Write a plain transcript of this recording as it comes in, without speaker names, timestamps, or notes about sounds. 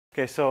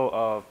Okay,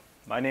 so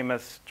my name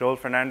is Joel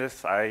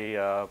Fernandes.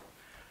 I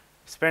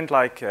spent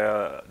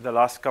the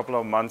last couple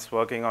of months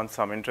working on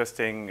some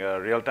interesting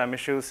real-time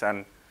issues,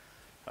 and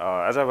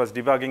as I was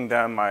debugging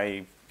them,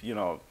 I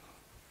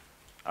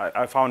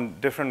found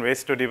different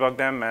ways to debug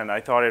them, and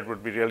I thought it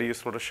would be really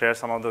useful to share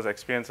some of those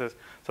experiences.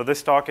 So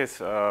this talk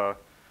is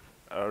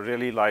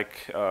really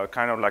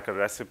kind of like a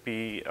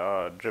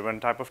recipe-driven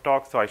type of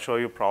talk. So I show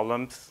you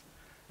problems,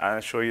 and I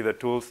show you the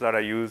tools that I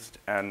used,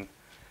 and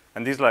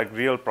these are like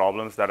real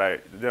problems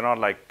they're not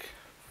like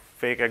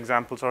fake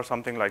examples or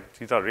something. Like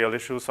these are real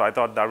issues. So I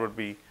thought that would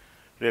be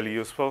really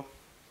useful.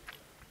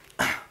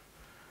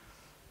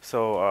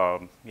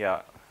 So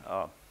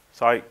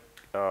so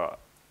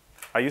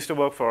I used to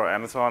work for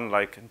Amazon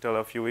like until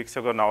a few weeks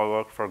ago. Now I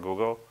work for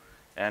Google,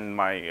 and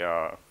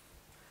my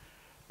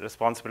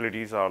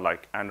responsibilities are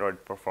like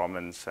Android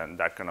performance and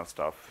that kind of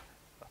stuff.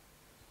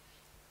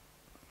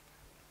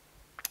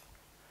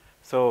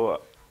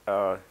 So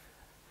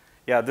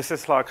yeah, this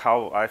is like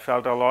how I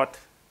felt a lot.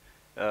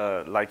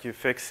 Like you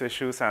fix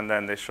issues and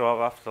then they show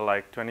up after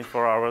like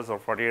 24 hours or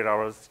 48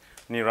 hours,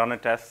 and you run a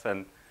test,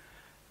 and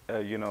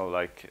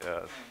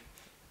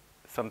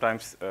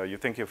sometimes you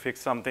think you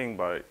fixed something,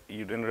 but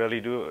you didn't really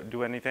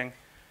do anything.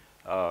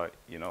 So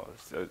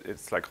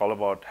it's like all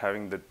about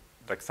having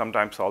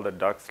sometimes all the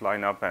ducks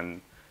line up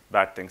and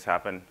bad things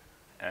happen,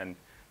 and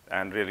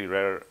really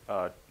rare.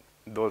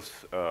 Those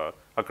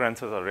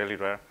occurrences are really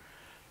rare.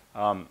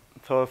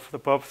 So for the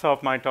purpose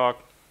of my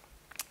talk,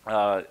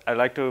 I'd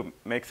like to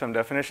make some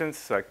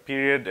definitions. Like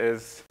period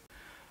is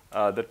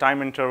the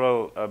time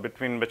interval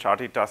between which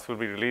RT task will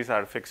be released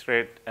at a fixed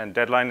rate, and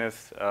deadline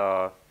is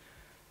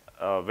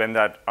when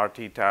that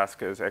RT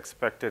task is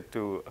expected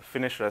to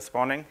finish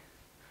responding.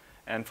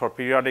 And for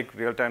periodic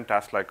real-time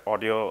tasks like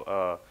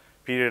audio,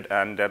 period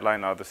and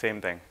deadline are the same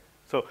thing.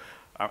 So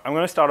I'm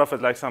going to start off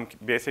with like some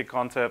basic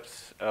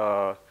concepts,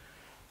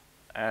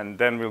 and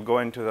then we'll go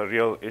into the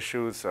real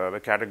issues,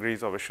 the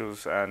categories of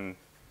issues, and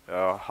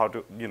how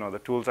to,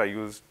 the tools I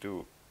use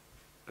to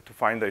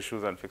find the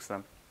issues and fix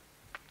them.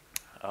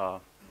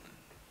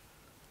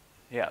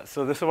 Yeah,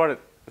 so this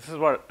is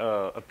what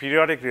a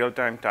periodic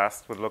real-time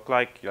task would look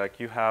like. Like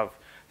you have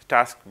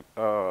task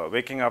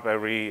waking up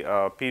every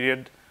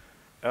period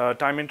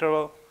time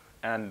interval,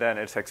 and then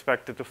it's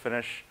expected to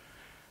finish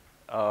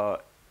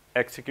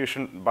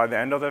execution by the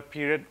end of that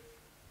period.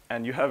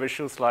 And you have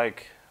issues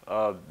like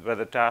where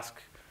the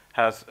task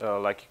has,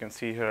 like you can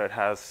see here, it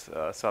has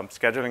some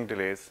scheduling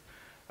delays,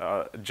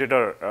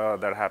 jitter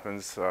that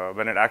happens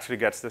when it actually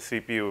gets the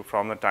CPU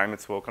from the time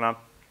it's woken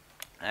up.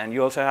 And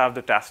you also have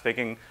the task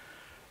taking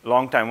a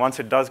long time. Once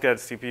it does get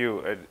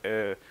CPU,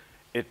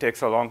 it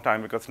takes a long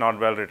time because it's not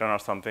well written or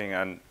something,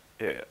 and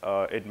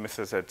it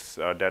misses its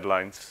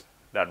deadlines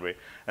that way.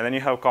 And then you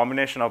have a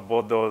combination of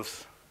both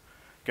those.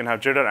 You can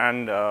have jitter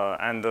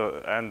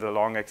and the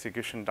long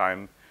execution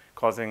time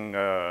causing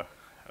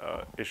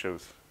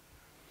issues.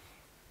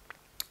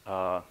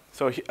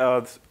 So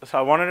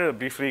I wanted to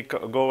briefly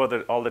go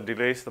over all the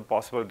delays, the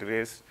possible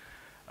delays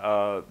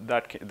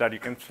that you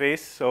can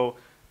face. So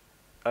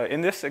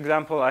in this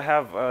example, I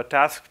have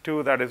task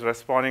 2 that is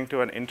responding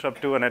to an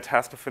interrupt 2, and it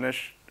has to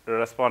finish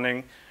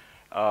responding.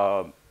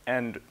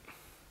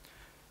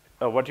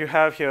 What you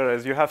have here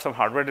is you have some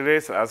hardware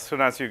delays. As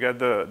soon as you get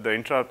the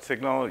interrupt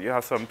signal, you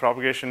have some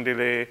propagation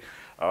delay.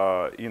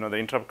 The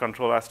interrupt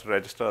control has to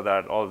register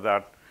that, all of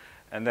that.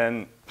 And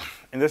then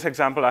in this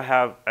example, I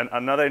have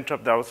another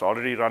interrupt that was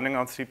already running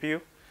on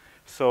CPU.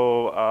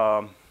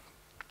 So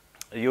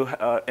in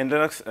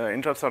Linux,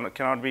 interrupts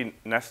cannot be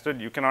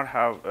nested. You cannot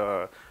have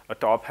a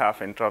top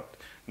half interrupt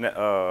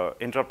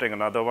interrupting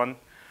another one.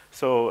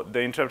 So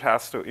the interrupt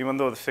has to, even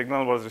though the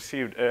signal was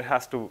received, it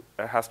has to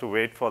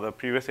wait for the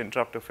previous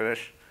interrupt to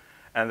finish,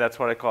 and that's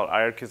what I call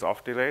hierarchies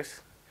of delays.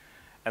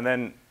 And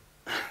then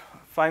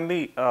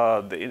finally,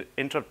 the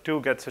interrupt 2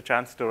 gets a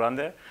chance to run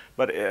there,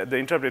 but the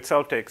interrupt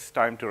itself takes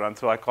time to run.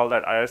 So I call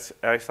that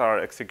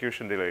ISR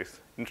execution delays,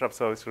 interrupt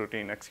service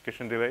routine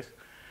execution delays.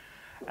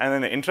 And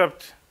then the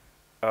interrupt,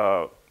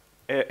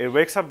 it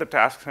wakes up the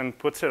tasks and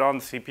puts it on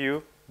the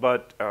CPU,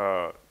 but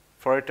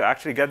for it to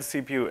actually get the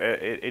CPU,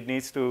 it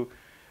needs to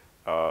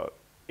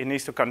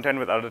contend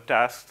with other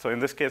tasks. So in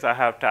this case, I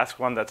have task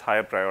 1 that's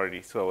higher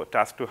priority. So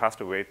task 2 has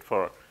to wait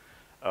for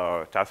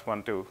task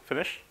 1 to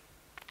finish.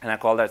 And I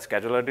call that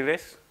scheduler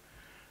delays.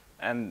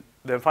 And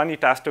then finally,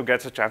 task 2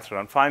 gets a chance to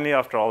run. Finally,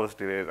 after all this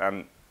delays,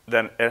 and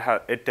then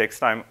it takes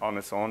time on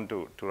its own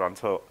to run.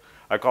 So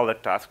I call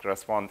that task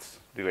response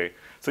delay.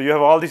 So you have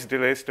all these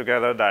delays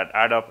together that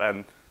add up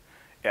and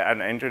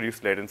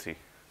introduce latency.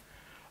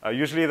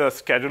 Usually, the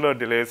scheduler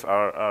delays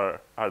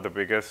are the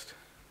biggest.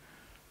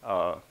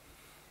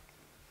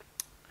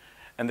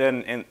 And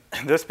then in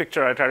this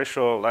picture, I try to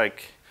show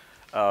like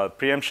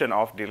preemption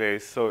of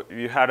delays. So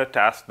you had a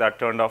task that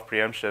turned off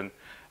preemption,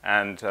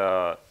 and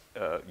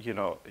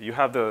you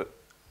have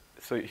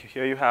so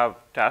here you have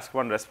task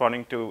 1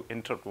 responding to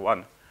interrupt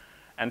 1,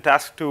 and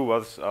task 2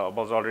 was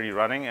already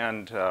running,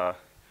 and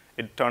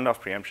it turned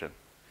off preemption.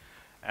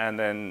 And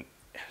then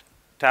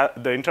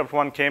the interrupt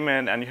 1 came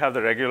in, and you have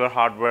the regular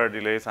hardware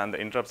delays and the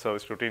interrupt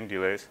service routine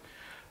delays.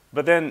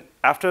 But then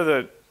after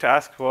the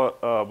task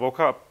woke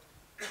up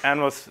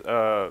and was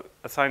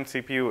assigned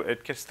CPU,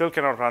 it still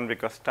cannot run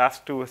because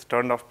task 2 has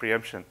turned off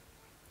preemption.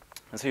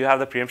 And so you have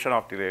the preemption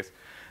of delays.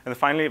 And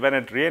finally, when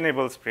it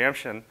re-enables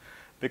preemption,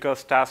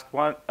 because task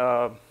 1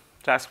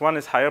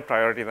 is higher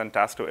priority than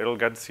task 2, it'll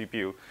get the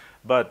CPU.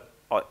 But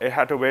it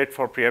had to wait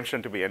for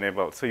preemption to be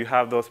enabled. So you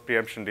have those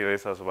preemption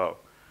delays as well.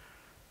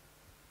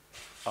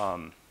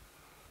 And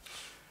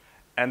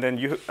then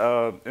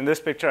in this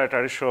picture, I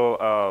try to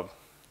show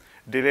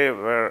delay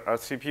where a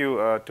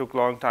CPU took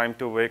long time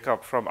to wake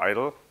up from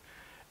idle.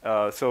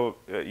 To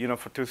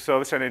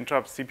service an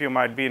interrupt, CPU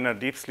might be in a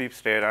deep sleep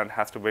state and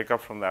has to wake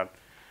up from that.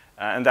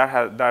 And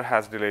that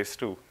has delays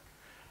too.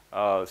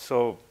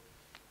 So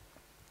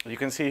you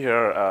can see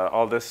here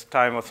all this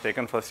time was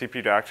taken for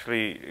CPU to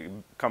actually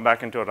come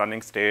back into a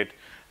running state.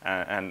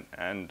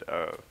 And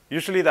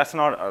usually that's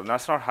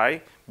not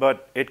high,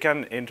 but it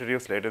can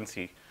introduce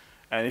latency.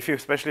 And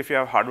especially if you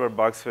have hardware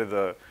bugs with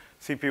the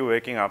CPU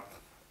waking up,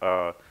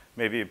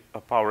 maybe a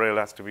power rail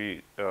has to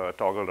be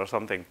toggled or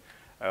something.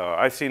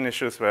 I've seen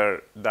issues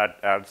where that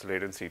adds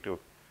latency too,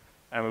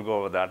 and we'll go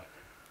over that.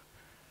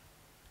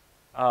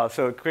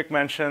 So a quick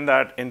mention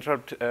that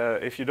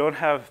if you don't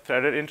have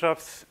threaded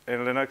interrupts in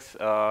Linux,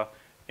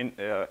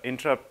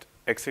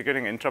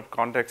 executing interrupt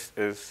context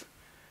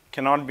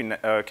cannot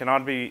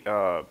be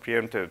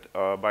preempted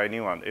by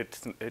anyone.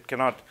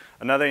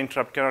 Another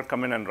interrupt cannot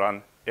come in and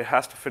run. It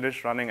has to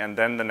finish running, and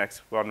then the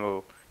next one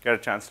will get a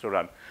chance to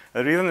run.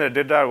 The reason they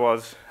did that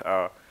was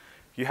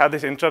you had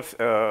these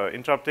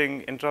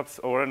interrupting interrupts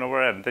over and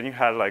over, and then you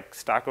had like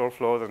stack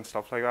overflows and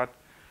stuff like that,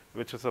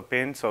 which was a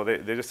pain. So they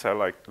just said,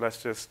 like,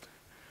 let's just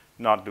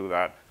not do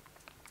that.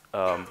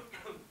 And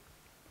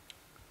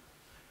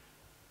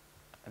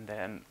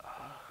then,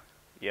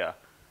 yeah.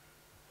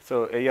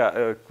 So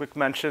a quick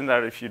mention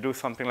that if you do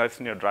something like this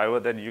in your driver,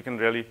 then you can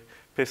really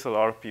piss a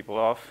lot of people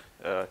off,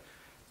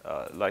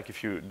 like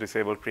if you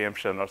disable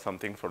preemption or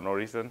something for no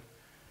reason.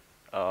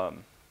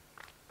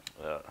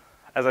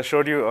 As I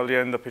showed you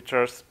earlier in the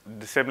pictures,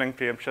 disabling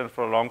preemption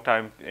for a long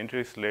time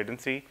increases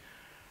latency.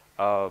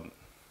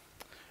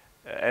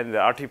 And the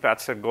RT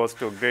patch set goes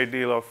to a great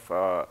deal of,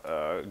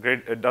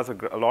 it does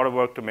a lot of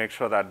work to make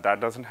sure that that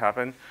doesn't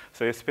happen.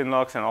 So your spin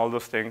locks and all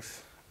those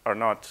things are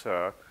not,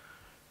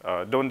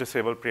 don't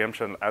disable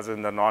preemption as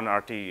in the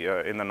non-RT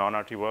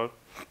world.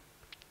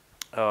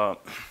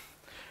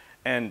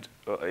 And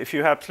if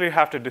you actually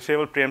have to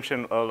disable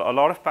preemption, a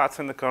lot of paths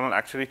in the kernel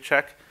actually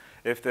check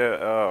if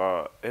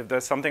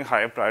there's something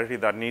higher priority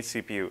that needs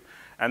CPU.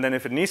 And then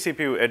if it needs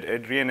CPU,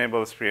 it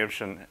re-enables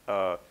preemption.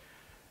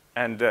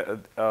 And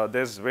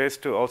there's ways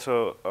to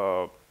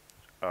also,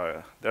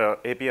 there are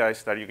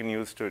APIs that you can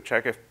use to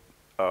check if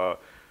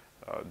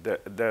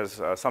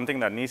there's something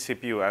that needs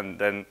CPU, and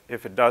then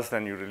if it does,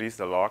 then you release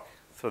the lock.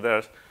 So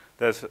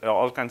there's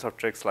all kinds of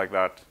tricks like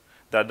that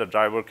the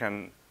driver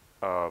can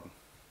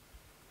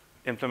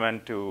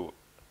implement to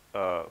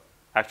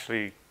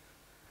actually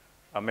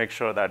make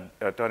sure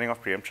that turning off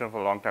preemption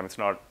for a long time,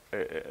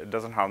 it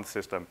doesn't harm the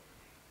system.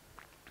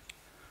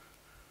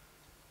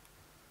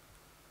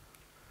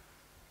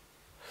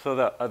 So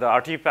the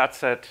RT path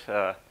set,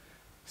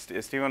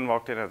 Stephen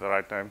walked in at the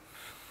right time.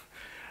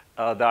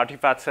 The RT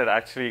path set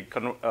actually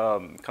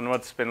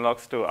converts spin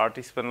locks to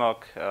RT spin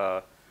lock,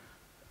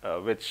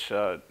 which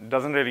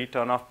doesn't really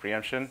turn off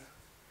preemption.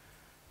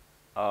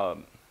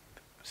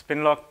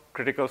 Spin lock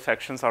critical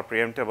sections are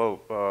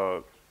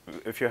preemptable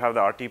if you have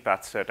the RT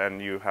path set and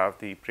you have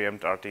the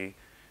preempt RT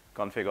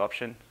config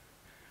option.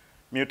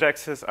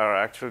 Mutexes are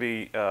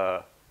actually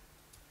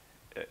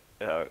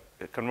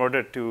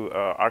converted to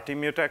RT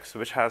mutex,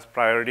 which has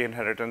priority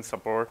inheritance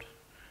support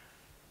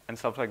and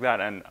stuff like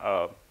that. And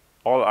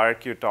all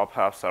IRQ top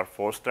halves are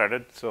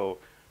force-threaded. So,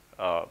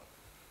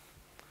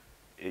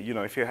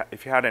 if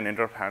you had an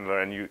interrupt handler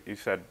and you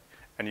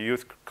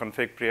use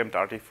config preempt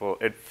RT full,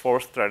 it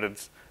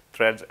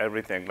threads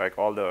everything. Like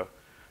all the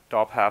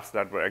top halves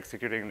that were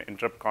executing in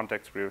interrupt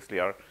context previously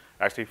are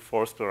actually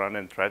forced to run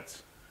in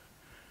threads.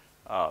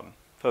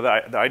 So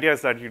the idea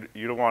is that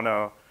you don't want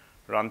to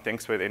run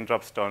things with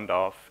interrupts turned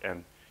off,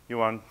 and you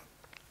want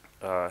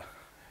to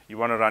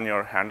run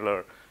your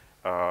handler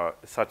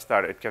such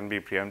that it can be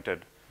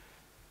preempted.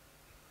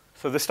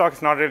 So this talk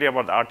is not really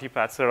about the RT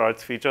patcher or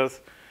its features.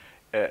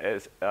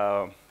 It's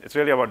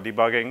really about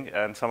debugging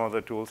and some of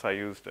the tools I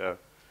used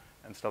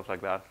and stuff like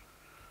that.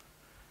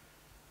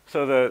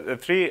 So the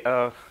three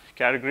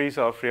categories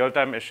of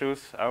real-time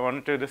issues I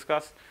wanted to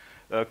discuss: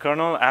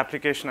 kernel,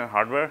 application, and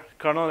hardware.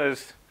 Kernel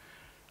is,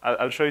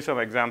 I'll show you some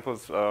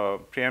examples.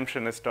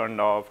 Preemption is turned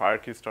off,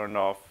 hierarchy is turned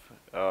off,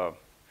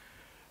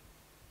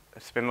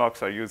 spin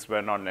locks are used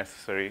where not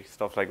necessary,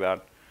 stuff like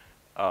that.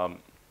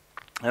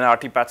 And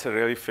RT patcher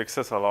really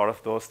fixes a lot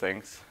of those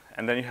things.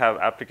 And then you have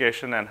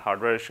application and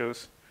hardware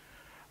issues.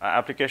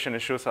 Application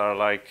issues are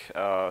like,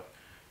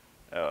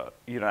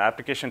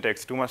 application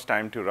takes too much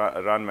time to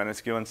run when it's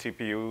given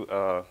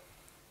CPU.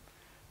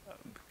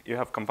 You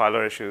have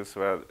compiler issues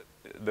where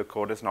the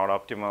code is not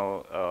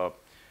optimal.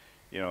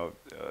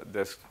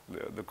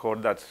 The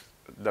code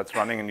that's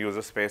running in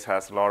user space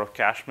has a lot of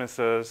cache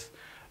misses,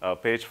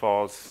 page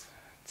faults,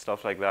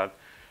 stuff like that.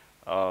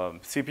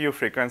 CPU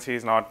frequency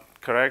is not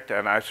correct,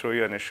 and I'll show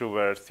you an issue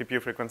where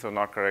CPU frequency was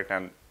not correct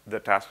and the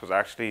task was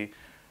actually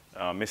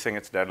missing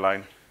its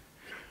deadline.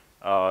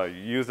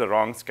 Use the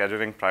wrong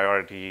scheduling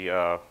priority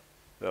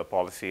the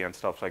policy and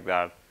stuff like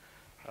that.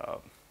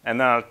 And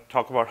then I'll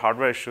talk about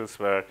hardware issues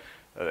where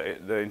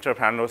the interrupt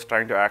handler was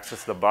trying to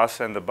access the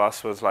bus, and the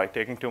bus was like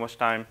taking too much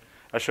time.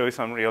 I'll show you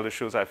some real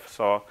issues I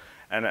saw.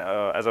 And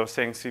as I was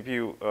saying,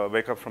 CPU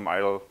wake up from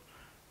idle.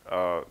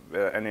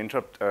 An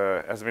interrupt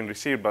has been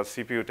received, but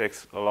CPU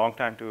takes a long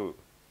time to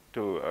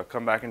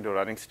come back into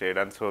running state,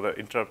 and so the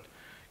interrupt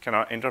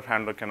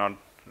handler cannot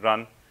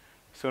run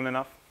soon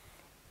enough.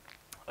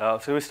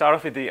 So we start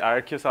off with the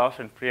IRQs off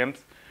and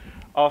preempts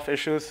off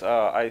issues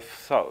I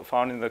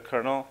found in the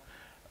kernel.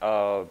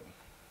 So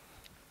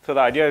the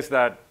idea is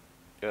that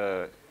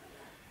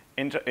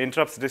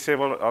interrupts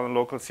disabled on the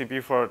local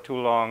CPU for too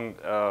long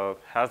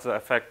has the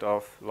effect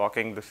of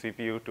locking the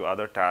CPU to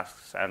other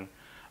tasks and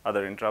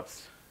other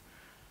interrupts.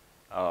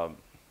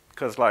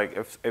 Because like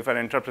if an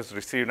interrupt is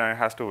received and it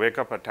has to wake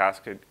up a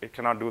task, it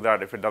cannot do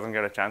that if it doesn't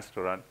get a chance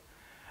to run.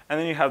 And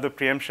then you have the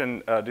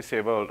preemption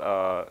disabled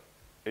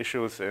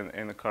issues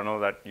in the kernel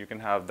that you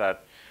can have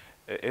that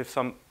if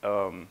something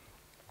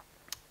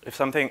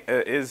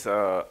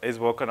is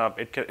woken up,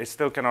 it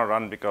still cannot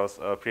run because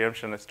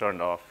preemption is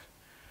turned off.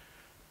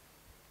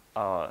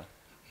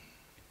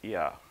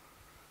 Yeah.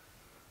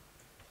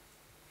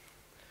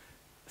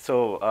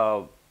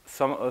 So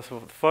so the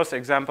first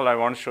example I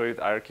want to show you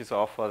the IRQs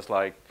off was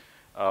like,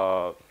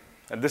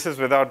 and this is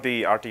without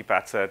the RT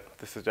patch set.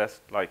 This is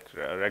just like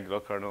a regular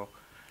kernel,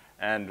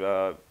 and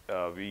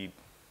we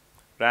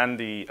ran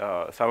the.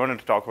 So I wanted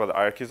to talk about the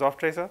IRQs off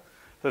tracer.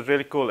 So it's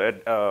really cool.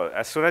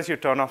 As soon as you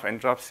turn off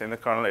interrupts in the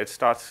kernel, it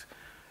starts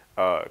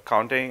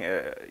counting,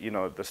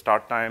 the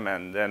start time,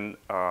 and then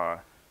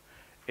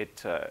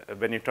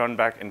when you turn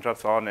back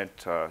interrupts on,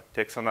 it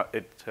takes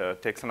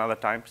another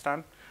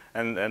timestamp,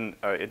 and then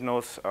it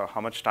knows how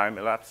much time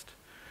elapsed.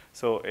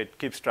 So it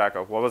keeps track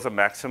of what was the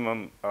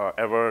maximum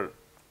ever,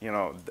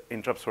 the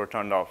interrupts were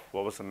turned off.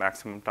 What was the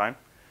maximum time,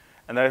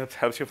 and that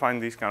helps you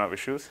find these kind of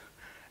issues.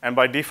 And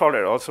by default,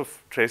 it also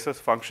traces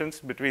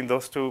functions between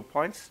those 2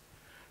 points.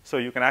 So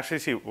you can actually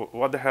see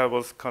what the hell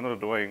was kernel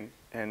doing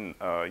and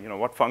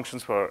what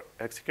functions were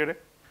executing,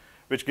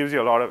 which gives you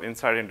a lot of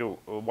insight into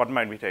what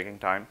might be taking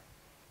time.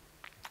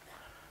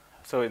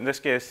 So in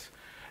this case,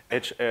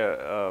 it's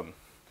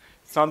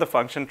not the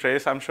function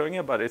trace I'm showing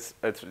you, but it's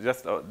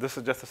just this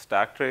is just a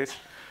stack trace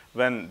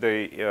when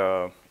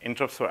the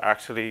interrupts were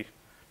actually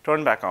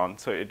turned back on.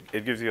 So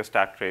it gives you a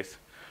stack trace.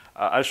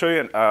 I'll show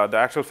you the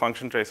actual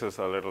function traces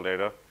a little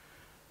later.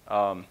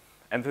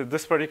 And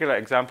this particular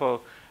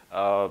example,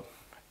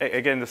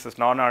 again, this is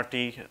non-RT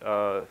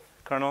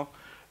kernel.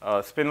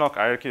 Spinlock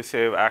IRQ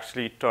save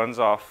actually turns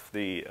off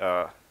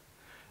it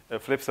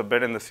flips a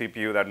bit in the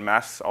CPU that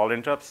masks all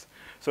interrupts.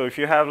 So if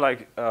you have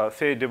like,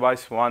 say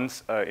device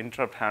 1's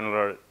interrupt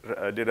handler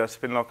did a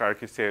spinlock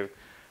IRQ save,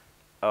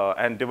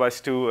 and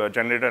device 2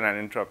 generated an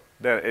interrupt,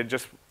 then it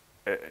just,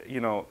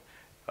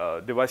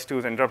 device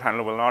 2's interrupt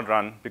handler will not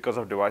run because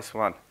of device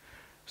 1.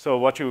 So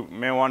what you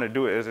may want to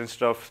do is,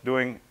 instead of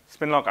doing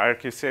spinlock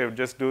IRQ save,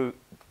 just do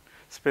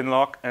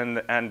spinlock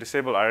and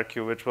disable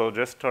IRQ, which will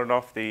just turn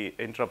off the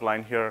interrupt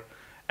line here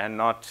and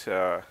not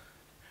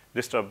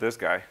disturb this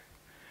guy.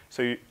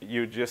 So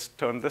you just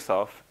turn this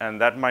off, and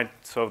that might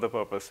serve the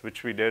purpose,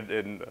 which we did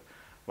in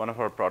one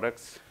of our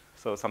products.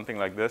 So something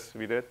like this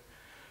we did.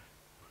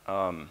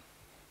 And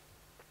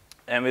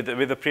with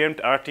the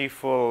preempt RT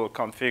full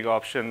config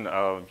option,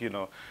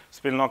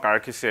 spinlock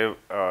IRQ save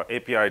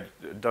API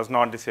does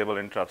not disable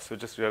interrupts,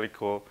 which is really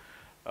cool.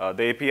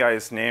 The API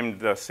is named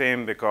the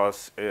same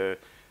because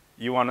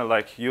you want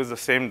to use the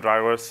same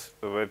drivers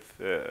with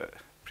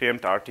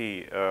preempt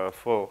RT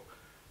full.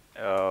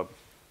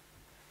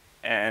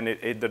 And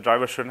the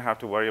driver shouldn't have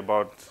to worry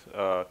about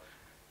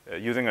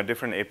using a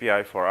different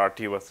API for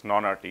RT with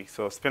non-RT.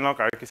 So spinlock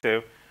IRQ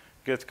save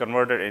gets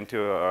converted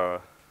into a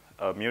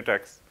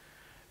mutex,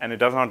 and it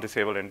does not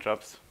disable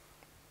interrupts.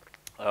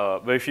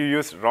 But if you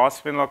use raw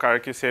spinlock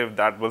IRQ save,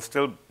 that will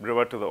still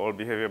revert to the old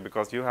behavior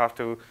because you have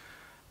to.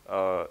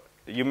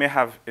 You may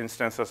have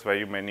instances where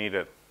you may need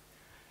it.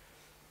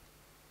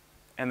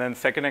 And then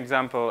second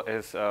example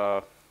is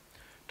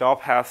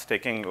top has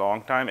taking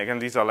long time. Again,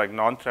 these are like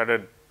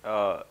non-threaded.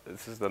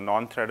 This is the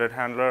non-threaded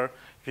handler.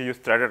 If you use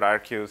threaded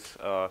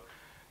IRQs,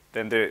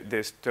 then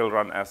they still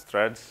run as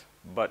threads.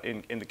 But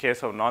in the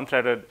case of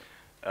non-threaded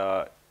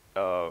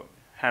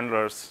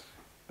handlers,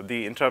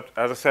 the interrupt,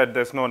 as I said,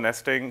 there's no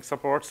nesting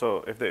support.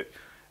 So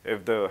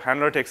if the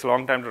handler takes a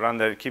long time to run,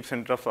 then it keeps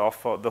interrupts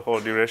off for the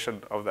whole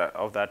duration of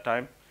that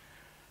time.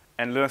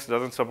 And Linux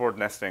doesn't support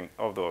nesting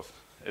of those.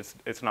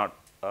 It's not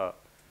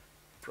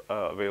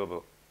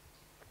available.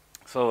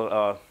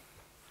 So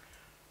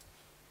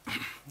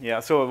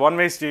yeah, so one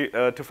way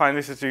to find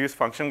this is to use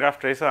function graph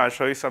tracer. I'll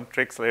show you some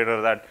tricks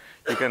later that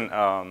you can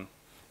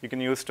you can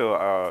use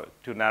to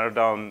narrow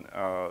down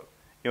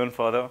even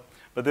further.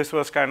 But this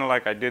was kind of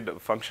like I did a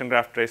function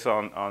graph tracer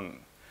on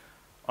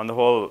the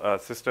whole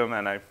system,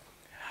 and I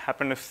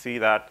happened to see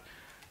that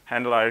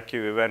handle IRQ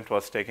event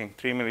was taking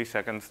 3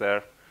 milliseconds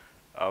there.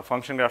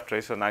 Function graph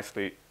tracer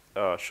nicely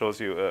shows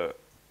you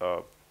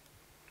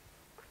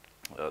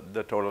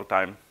the total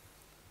time.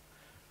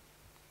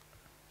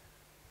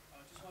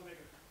 Just want to make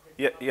a quick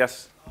comment.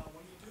 Yes?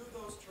 When you do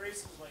those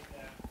traces like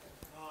that,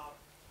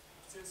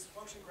 since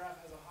function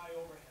graph has a high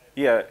overhead,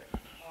 Yeah.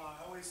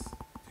 always,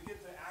 to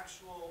get the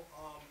actual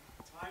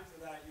time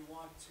for that, you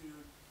want to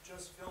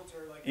just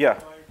filter like yeah.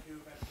 IRQ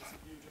event.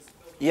 You just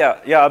filter.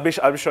 Yeah,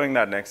 I'll be showing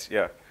that next.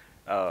 Yeah.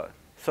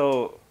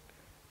 So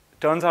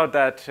turns out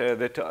that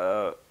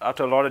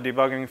after a lot of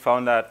debugging,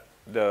 found that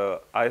the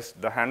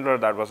handler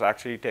that was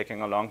actually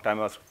taking a long time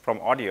was from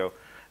audio,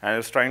 and it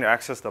was trying to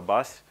access the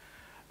bus,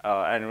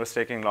 and it was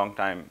taking a long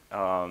time.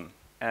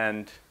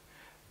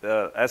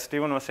 As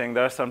Steven was saying,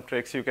 there are some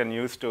tricks you can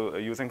use to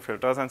using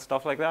filters and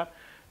stuff like that.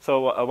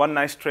 So one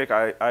nice trick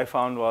I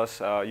found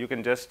was you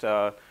can just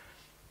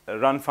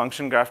run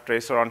function graph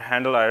tracer on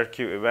handle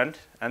IRQ event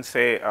and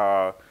say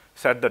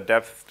set the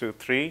depth to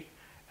 3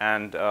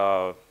 and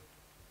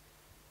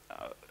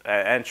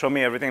show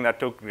me everything that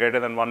took greater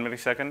than 1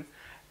 millisecond,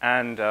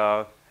 and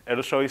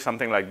it'll show you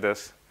something like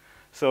this.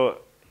 So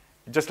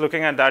just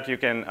looking at that, you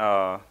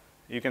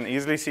can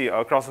easily see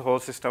across the whole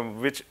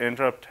system which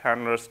interrupt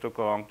handlers took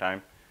a long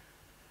time.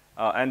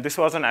 And this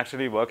wasn't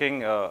actually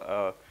working.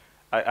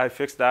 I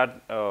fixed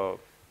that I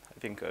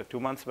think 2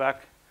 months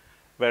back,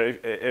 where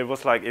it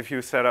was like if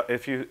you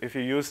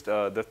used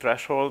the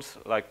thresholds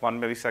like 1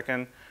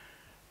 millisecond,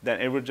 then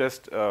it would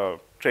just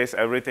trace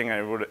everything,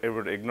 and it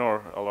would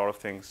ignore a lot of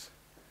things.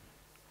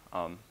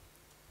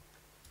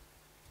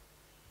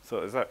 So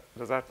does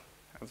that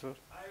answer?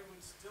 I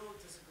would still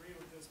disagree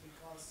with this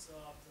because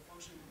the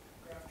function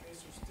graph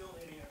tracer is still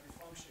hitting every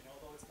function,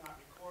 although it's not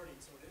recording.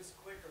 So it is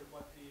quicker,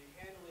 but the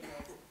handling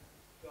of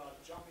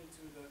jumping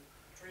to the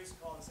trace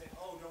call and saying,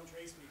 "Oh, don't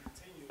trace me,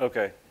 continue."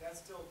 Okay. That's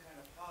still kind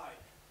of high.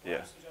 Yeah.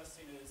 What I'm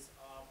suggesting is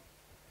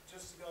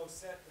just to go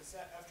set the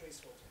ftrace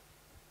filter.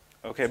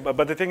 Okay,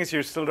 but the thing is,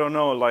 you still don't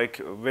know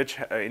like which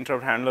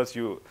interrupt handlers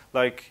you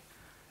like.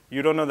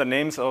 You don't know the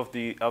names of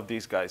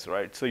these guys,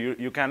 right? So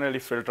you can't really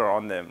filter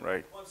on them,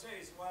 right? What I'm saying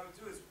is, what I would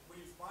do is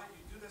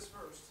you do this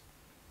first,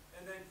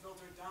 and then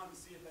filter it down to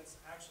see if it's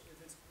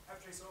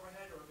ftrace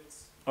overhead or if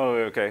it's. Oh,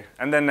 okay,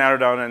 and then narrow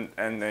down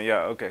and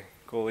yeah, okay,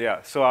 cool,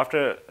 yeah. So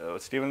after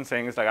what Steven's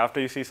saying is like after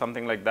you see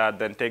something like that,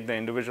 then take the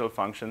individual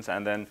functions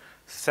and then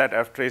set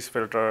ftrace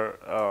filter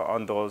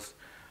on those,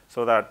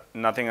 so that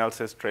nothing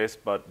else is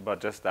traced but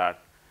just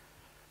that.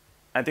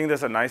 I think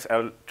there's a nice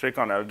trick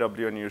on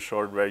LW, and you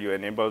showed where you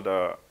enabled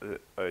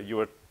you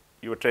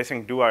were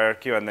tracing do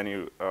IRQ, and then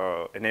you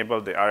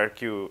enabled the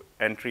IRQ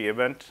entry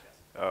event,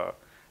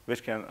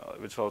 which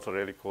is also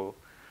really cool.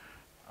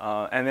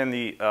 And then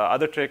the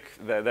other trick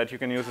that you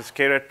can use is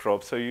K-rate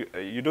probe. So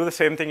you do the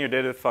same thing you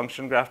did with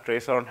function graph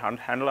tracer on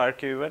handle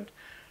IRQ event.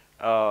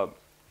 So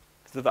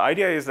the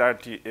idea is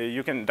that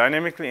you can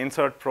dynamically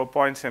insert probe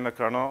points in the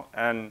kernel,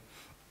 and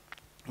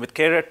with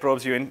K-rate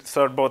probes you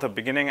insert both a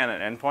beginning and an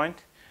endpoint.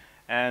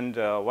 And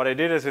what I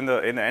did is in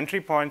the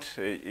entry point,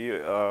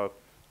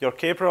 your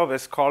K-probe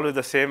is called with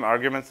the same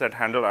arguments that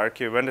handle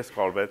IRQ event is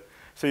called with.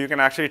 So you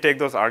can actually take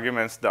those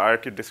arguments, the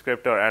IRQ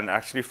descriptor, and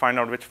actually find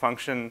out which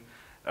function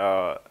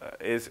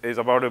is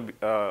about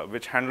to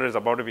which handler is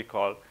about to be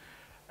called.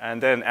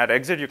 And then at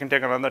exit, you can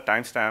take another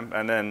timestamp,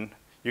 and then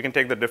you can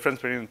take the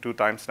difference between the two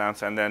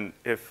timestamps. And then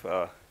if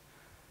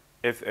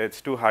it's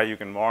too high, you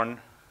can warn.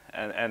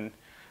 And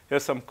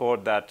here's some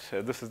code that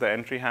this is the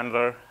entry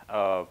handler.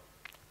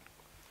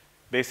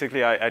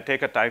 Basically, I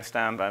take a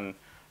timestamp and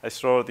I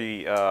store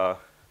the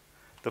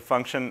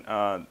function,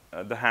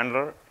 the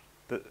handler,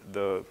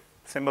 the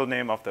symbol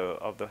name of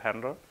the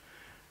handler,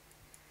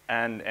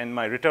 and in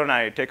my return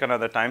I take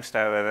another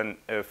timestamp, and then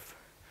if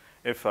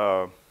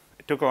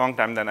it took a long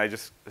time, then I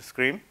just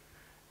scream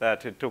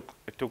that it took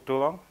too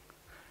long.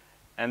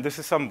 And this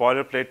is some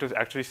boilerplate to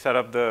actually set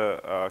up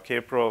the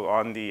K-probe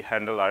on the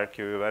handle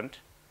IRQ event.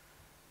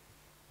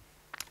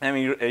 I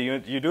mean,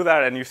 you do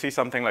that and you see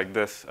something like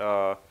this,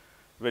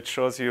 which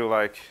shows you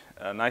like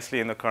nicely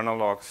in the kernel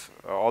logs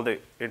all the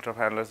interrupt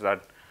handlers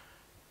that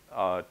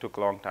took a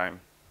long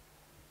time.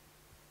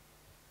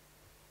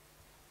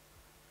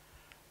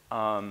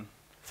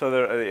 So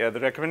the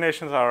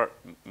recommendations are,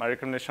 my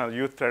recommendation is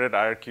use threaded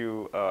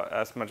IRQ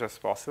as much as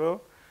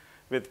possible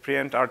with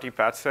preempt RT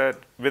patch set,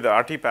 with the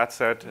RT patch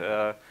set,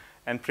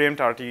 and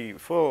preempt RT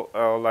full,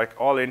 like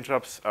all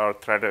interrupts are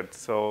threaded.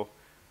 So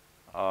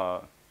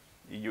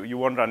you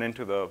won't run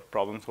into the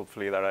problems,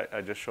 hopefully, that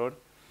I just showed.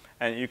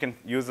 And you can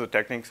use the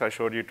techniques I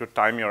showed you to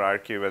time your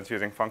IRQ events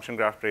using function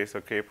graph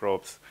tracer,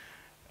 K-probes.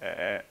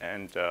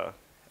 And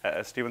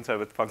as Steven said,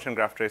 with function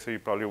graph tracer, you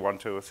probably want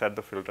to set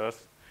the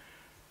filters.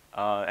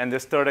 And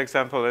this third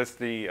example is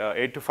the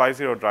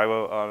 8250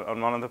 driver on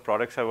one of the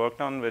products I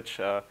worked on, which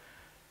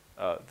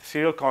the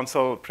serial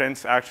console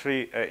prints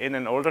actually, in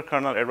an older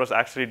kernel, it was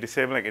actually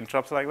disabling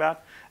interrupts like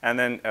that. And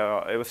then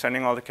it was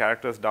sending all the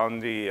characters down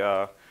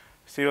the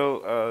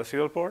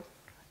serial port.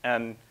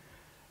 And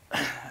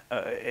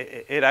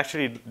it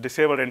actually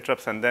disabled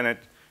interrupts, and then it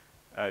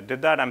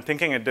did that. I'm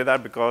thinking it did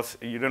that because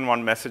you didn't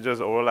want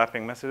messages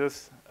overlapping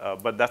messages,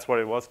 but that's what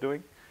it was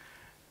doing.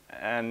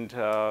 And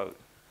the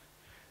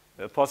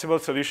possible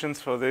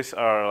solutions for this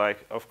are,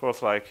 like, of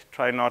course, like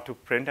try not to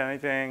print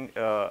anything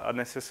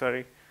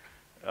unnecessary.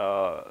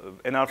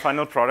 In our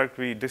final product,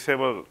 we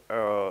disable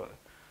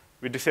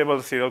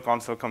the serial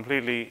console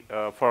completely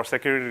for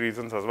security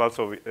reasons as well.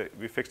 So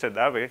we fixed it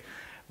that way.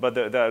 But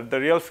the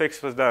real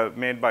fix was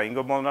made by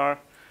Ingo Molnar,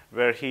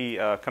 where he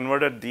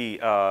converted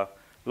the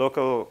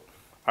local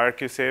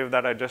IRQ save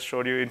that I just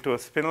showed you into a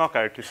spinlock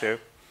IRQ save.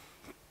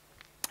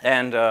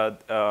 And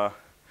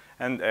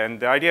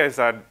the idea is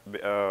that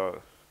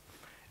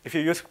if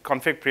you use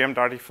config preempt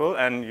RT full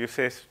and you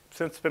say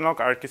since spinlock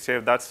IRQ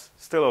save, that's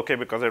still OK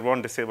because it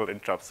won't disable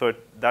interrupts. So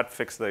that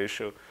fixed the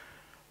issue.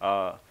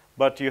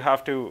 But you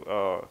have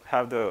to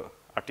have the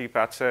RT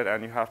patch set,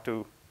 and you have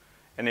to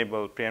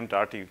enable preempt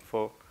RT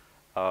full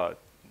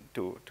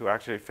to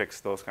actually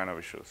fix those kind of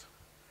issues.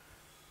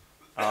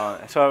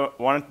 So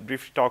I want to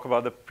briefly talk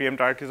about the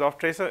preempt IRQs off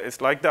tracer.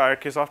 It's like the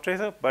IRQs off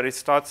tracer, but it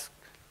starts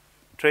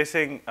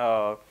tracing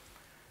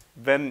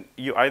when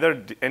you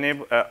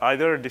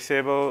either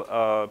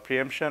disable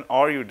preemption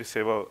or you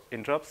disable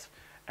interrupts,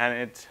 and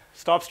it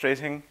stops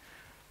tracing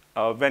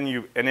when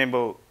you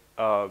enable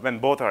when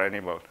both are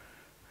enabled.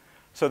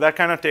 So that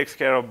kind of takes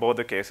care of both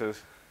the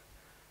cases.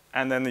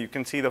 And then you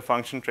can see the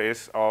function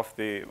trace of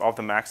the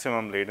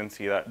maximum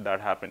latency that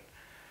happened.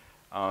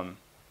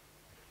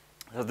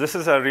 So this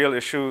is a real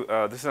issue.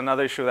 This is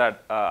another issue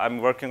that I'm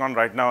working on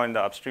right now in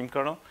the upstream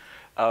kernel.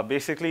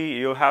 Basically,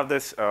 you have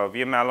this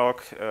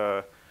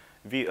vmalloc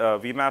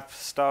vmap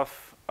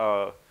stuff.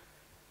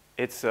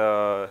 It's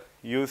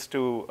used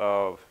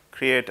to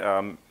create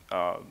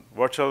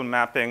virtual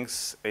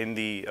mappings in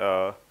the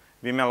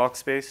vmalloc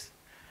space.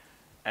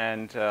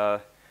 And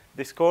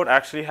this code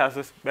actually has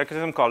this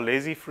mechanism called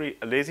lazy free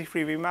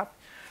vmap.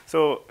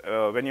 So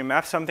when you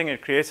map something,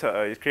 it creates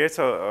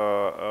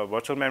a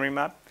virtual memory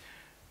map.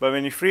 But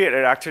when you free it,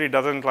 it actually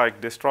doesn't like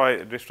destroy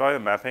the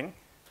mapping.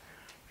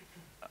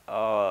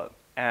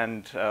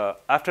 And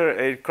after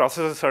it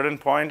crosses a certain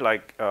point,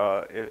 like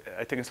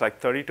I think it's like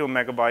 32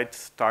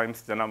 megabytes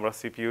times the number of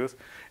CPUs.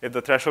 If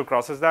the threshold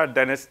crosses that,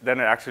 then it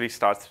actually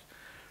starts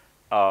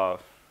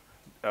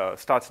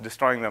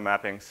destroying the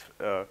mappings.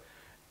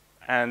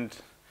 And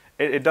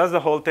it does the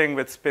whole thing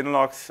with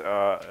spinlocks,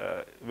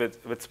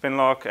 with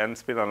spinlock and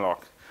spin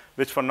unlock,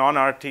 which for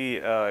non-RT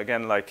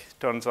again like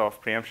turns off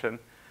preemption.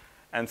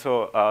 And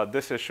so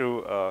this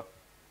issue, the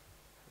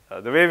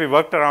way we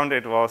worked around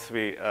it was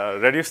we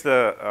reduced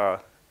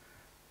the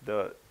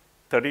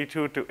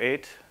 32 to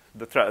 8,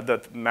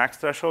 the max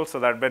threshold, so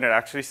that when it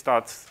actually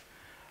starts,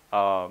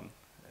 when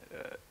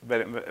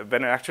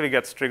it actually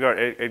gets triggered,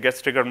 it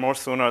gets triggered more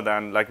sooner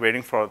than like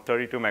waiting for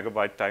 32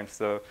 megabyte times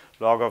the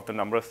log of the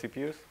number of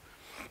CPUs.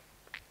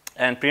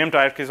 And preempt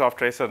IRQs off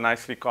tracer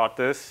nicely caught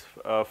this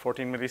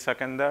 14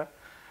 millisecond there,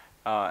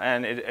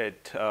 and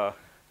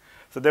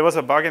so there was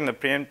a bug in the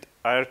preempt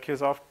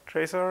IRQs off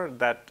tracer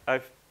that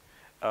with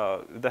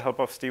the help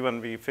of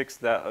Steven, we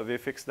fixed that.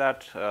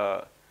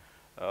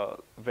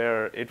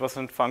 Where it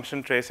wasn't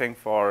function tracing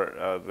for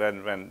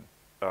when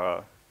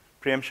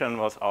preemption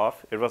was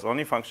off. It was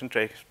only function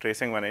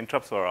tracing when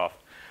interrupts were off.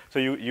 So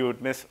you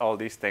would miss all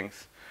these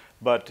things.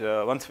 But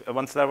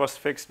once that was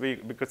fixed, we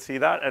could see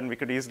that, and we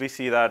could easily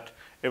see that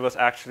it was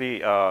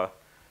actually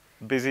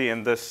busy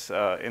in this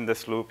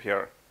loop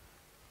here,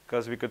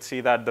 because we could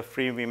see that the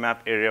free vmap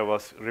area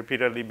was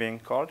repeatedly being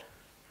called.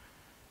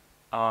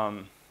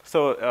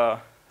 So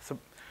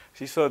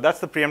that's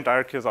the preempt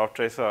IRQs off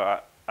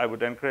tracer. I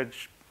would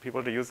encourage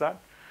people to use that.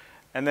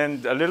 And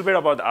then a little bit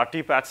about the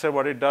RT patcher.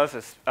 What it does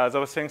is, as I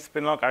was saying,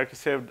 spinlock IRQ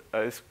save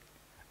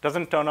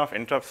doesn't turn off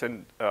interrupts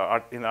in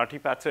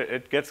RT patcher.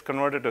 It gets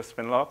converted to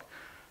spinlock.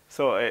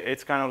 So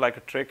it's kind of like a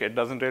trick. It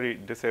doesn't really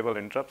disable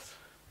interrupts.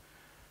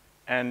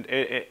 And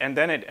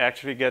then it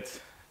actually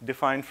gets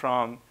defined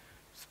from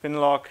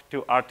spinlock to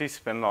RT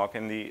spinlock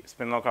in the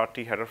spinlock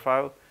RT header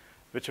file,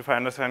 which, if I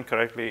understand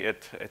correctly,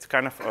 it's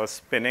kind of a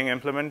spinning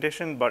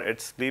implementation, but it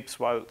sleeps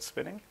while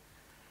spinning.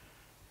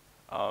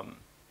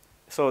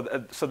 So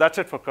that's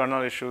it for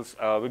kernel issues.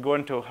 We go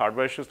into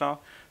hardware issues now.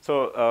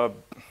 So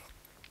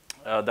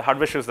the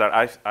hardware issues that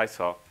I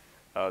saw,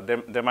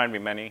 there might be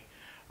many.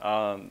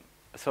 Some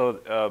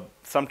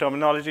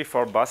terminology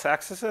for bus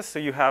accesses. So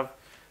you have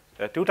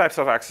two types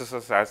of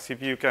accesses that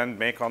CPU can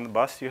make on the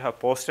bus. You have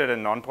posted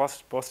and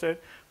non-posted.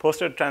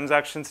 Posted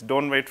transactions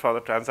don't wait for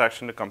the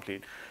transaction to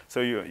complete. So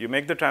you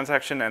make the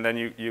transaction and then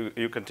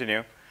you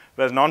continue.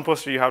 Whereas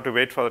non-posted, you have to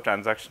wait for the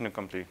transaction to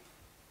complete.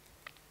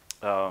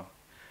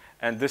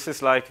 And this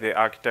is like the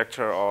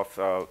architecture of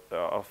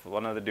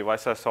one of the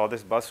devices I saw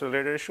this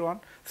bus-related issue on.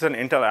 This is an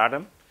Intel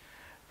Atom.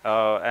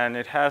 And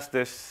it has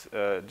this,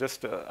 I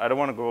don't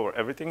want to go over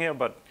everything here,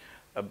 but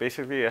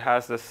basically it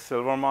has this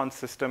Silvermont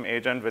system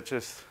agent, which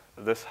is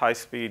this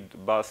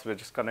high-speed bus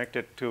which is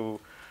connected to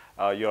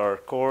your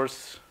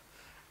cores,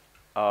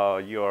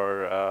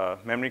 your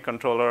memory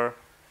controller,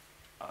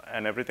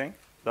 and everything,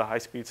 the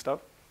high-speed stuff.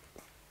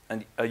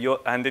 And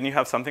then you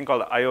have something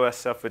called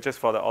IOSF, which is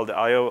for all the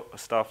I/O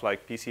stuff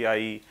like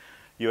PCIe,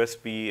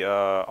 USB,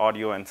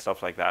 audio, and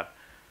stuff like that.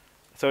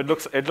 So it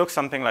looks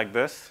something like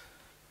this.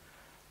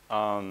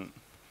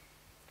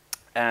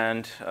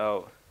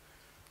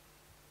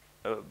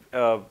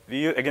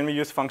 We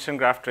use function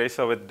graph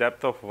tracer with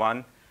depth of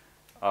 1.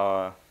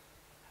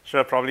 Should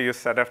have probably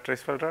used setf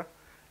trace filter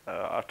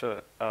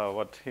after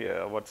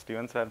what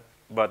Steven said.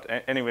 But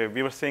anyway,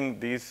 we were seeing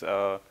these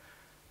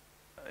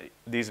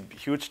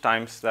huge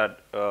times that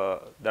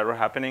were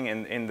happening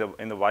in the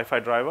Wi-Fi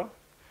driver,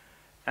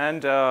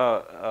 and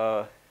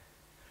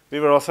we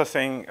were also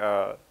seeing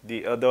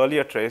the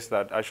earlier trace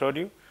that I showed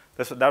you.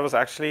 That was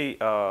actually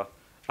a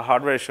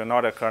hardware issue,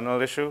 not a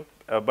kernel issue.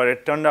 But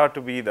it turned out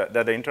to be that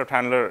the interrupt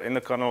handler in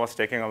the kernel was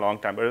taking a long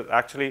time. But it was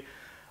actually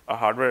a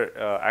hardware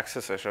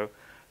access issue.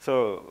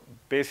 So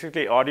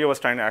basically, audio was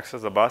trying to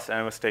access the bus,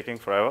 and it was taking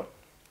forever.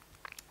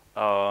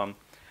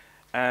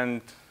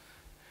 And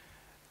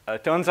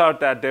it turns out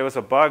that there was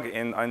a bug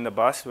in the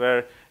bus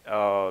where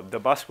the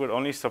bus would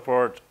only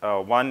support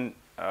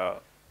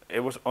it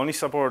would only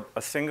support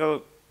a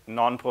single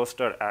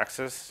non-poster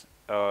access.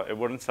 It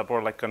wouldn't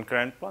support like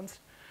concurrent ones.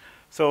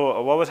 So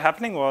what was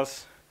happening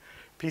was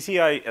the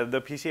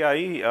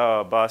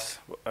PCIe bus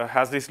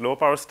has these low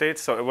power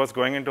states, so it was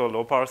going into a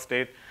low power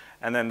state,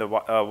 and then the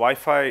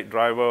Wi-Fi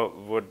driver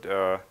would,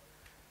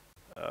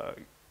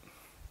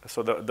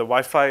 so the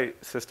Wi-Fi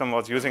system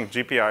was using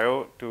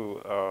GPIO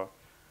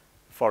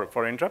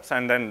for interrupts,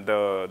 and then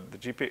the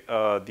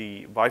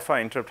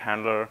Wi-Fi interrupt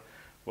handler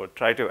would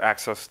try to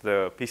access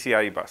the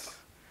PCIe bus.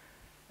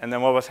 And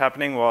then what was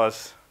happening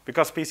was,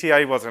 because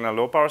PCIe was in a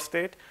low power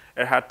state,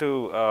 it had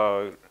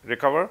to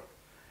recover,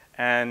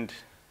 and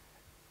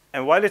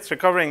while it's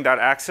recovering, that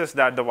access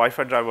that the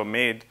Wi-Fi driver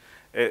made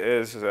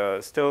is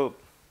still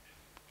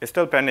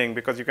pending,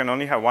 because you can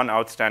only have one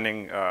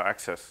outstanding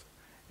access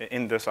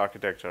in this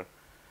architecture.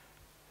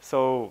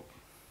 So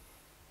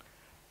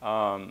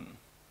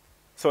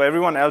so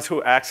everyone else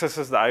who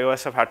accesses the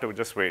IOSF had to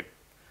just wait,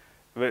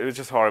 which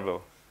is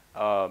horrible.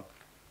 So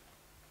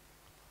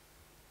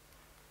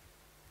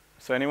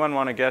anyone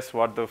want to guess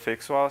what the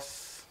fix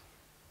was,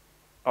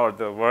 or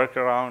the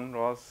workaround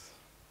was?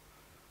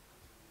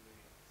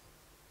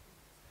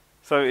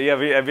 So yeah,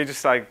 we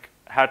just like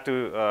had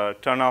to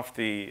turn off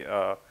the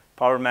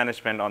power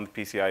management on the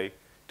PCIe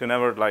to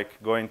never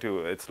like go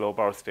into its low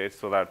power state,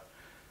 so that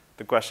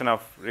the question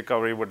of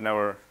recovery would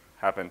never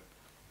happen.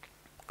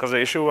 Because the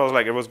issue was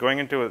like it was going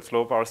into its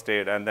low power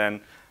state, and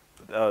then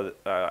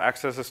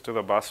accesses to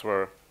the bus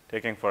were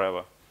taking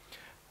forever.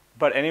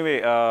 But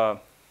anyway,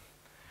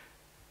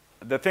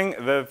 the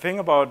thing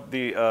about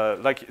the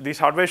like these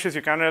hardware issues,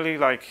 you can't really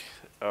like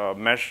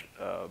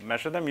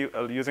measure them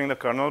using the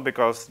kernel,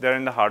 because they're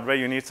in the hardware.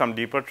 You need some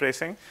deeper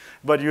tracing.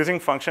 But using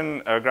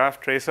function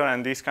graph tracer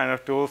and these kind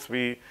of tools,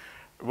 we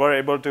were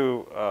able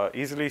to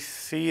easily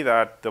see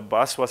that the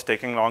bus was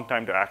taking a long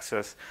time to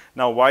access.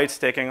 Now, why it's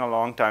taking a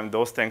long time,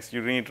 those things,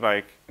 you need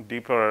like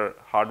deeper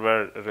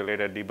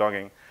hardware-related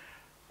debugging.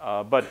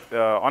 But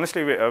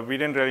honestly, we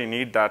didn't really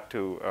need that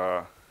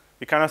to,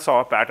 we kind of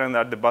saw a pattern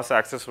that the bus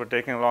access were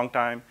taking a long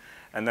time,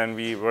 and then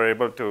we were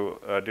able to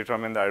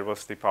determine that it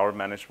was the power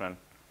management.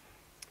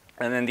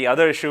 And then the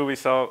other issue we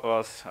saw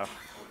was,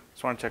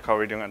 just want to check how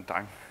we're doing on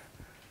time.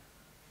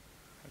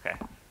 Okay.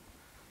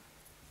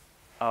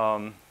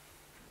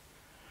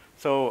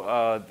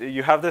 So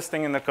you have this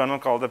thing in the kernel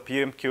called the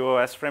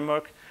PMQoS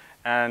framework,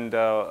 and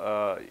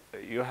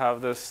you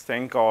have this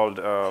thing called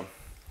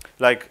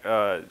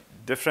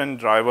different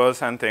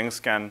drivers and things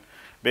can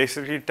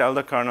basically tell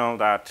the kernel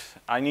that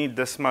I need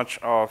this much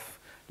of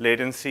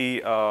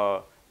latency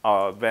when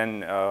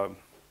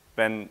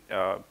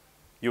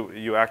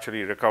you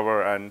actually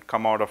recover and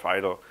come out of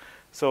idle.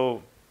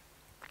 So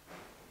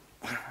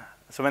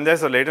when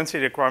there's a latency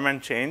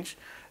requirement change,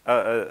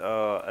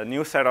 a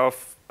new set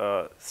of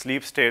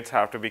sleep states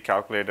have to be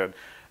calculated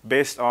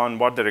based on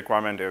what the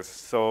requirement is.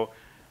 So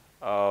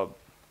to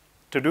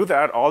do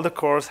that, all the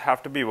cores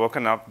have to be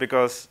woken up,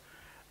 because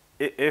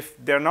if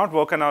they're not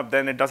woken up,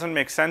 then it doesn't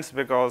make sense,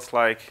 because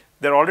like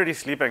they're already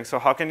sleeping. So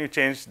how can you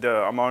change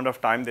the amount of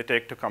time they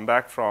take to come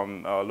back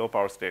from low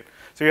power state?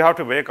 So you have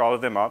to wake all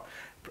of them up,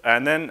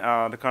 and then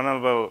the kernel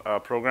will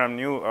program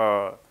new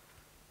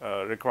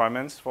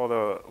requirements for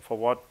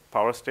what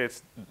power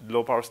states,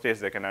 low power states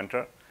they can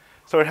enter.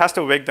 So it has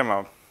to wake them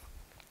up.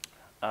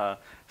 The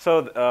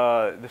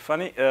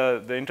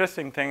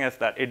interesting thing is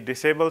that it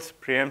disables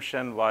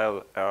preemption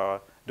while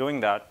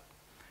doing that.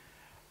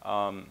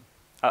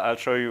 I'll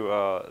show you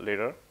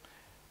later.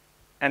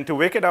 And to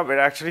wake it up, it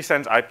actually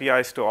sends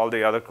IPIs to all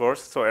the other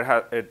cores. So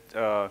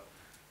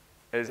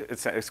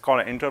it's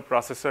called an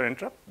inter-processor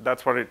interrupt.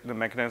 That's what the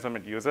mechanism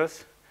it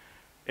uses.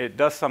 It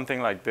does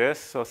something like this.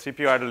 So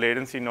CPU idle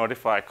latency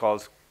notify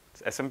calls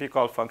SMP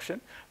call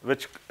function,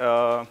 which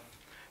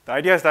The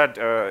idea is that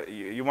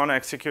you want to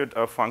execute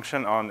a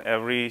function on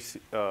every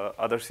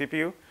other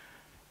CPU,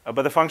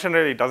 but the function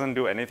really doesn't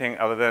do anything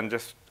other than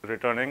just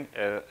returning.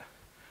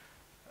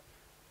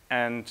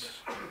 And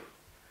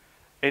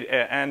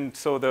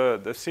so the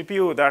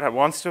CPU that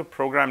wants to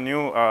program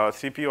new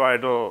CPU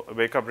idle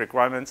wake-up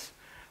requirements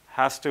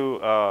has to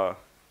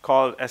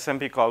call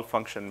SMP call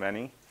function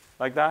many,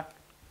 like that.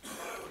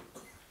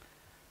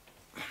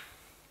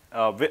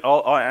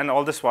 And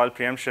all this while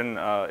preemption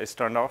is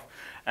turned off,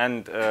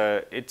 and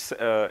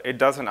it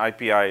does an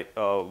IPI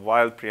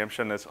while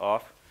preemption is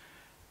off.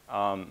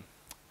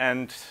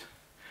 And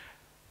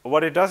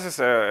what it does is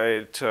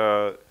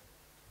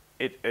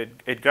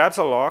it grabs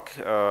a lock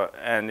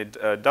and it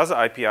does an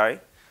IPI,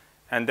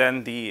 and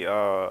then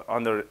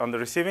on the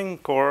receiving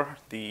core,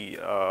 the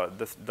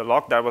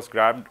lock that was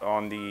grabbed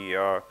on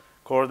the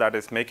core that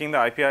is making the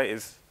IPI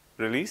is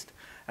released,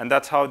 and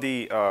that's how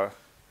the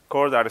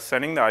core that is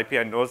sending the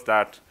IPI knows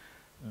that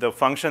the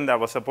function that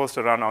was supposed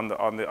to run on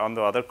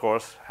the other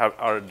cores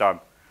are done.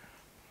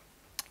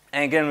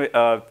 And again,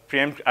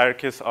 preempt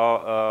hierarchies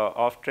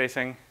of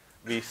tracing,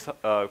 we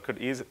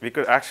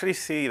could actually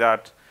see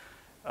that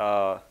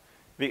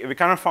we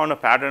kind of found a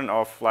pattern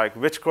of like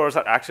which cores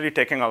are actually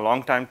taking a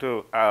long time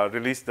to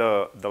release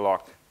the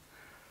lock.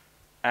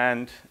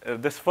 And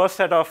this first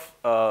set of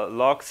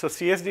locks, so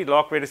CSD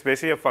lock wait is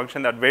basically a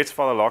function that waits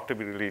for the lock to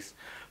be released.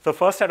 So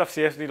first set of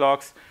CSD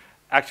locks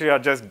actually are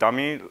just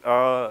dummy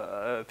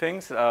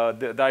things.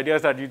 The idea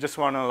is that you just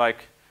want to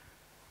like,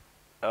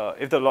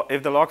 if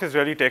the lock is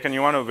really taken,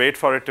 you want to wait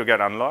for it to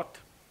get unlocked.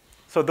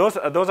 So those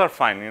are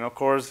fine. You know,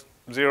 cores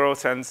 0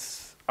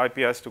 sends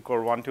IPS to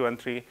core 1, 2, and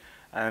 3,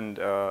 and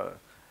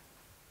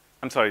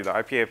I'm sorry, the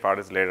IPA part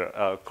is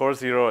later. Core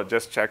 0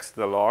 just checks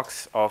the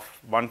locks of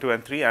 1, 2,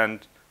 and 3,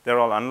 and they're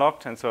all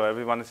unlocked, and so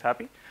everyone is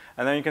happy.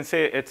 And then you can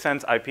say it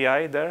sends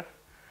IPI there,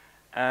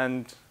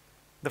 and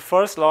the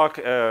first lock,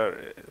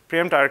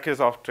 preempt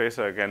hierarchies of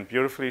tracer, again,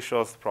 beautifully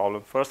shows the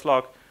problem. First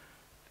lock,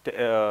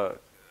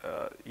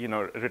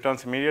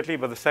 returns immediately,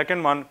 but the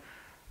second one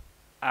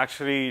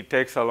actually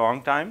takes a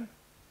long time.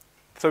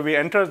 So we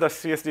enter the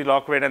CSD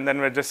lock wait, and then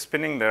we're just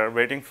spinning there,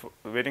 waiting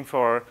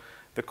for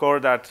the core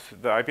that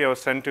the IPI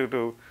was sent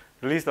to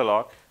release the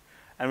lock.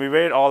 And we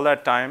wait all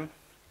that time,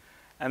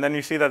 and then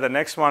you see that the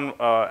next one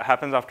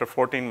happens after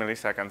 14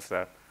 milliseconds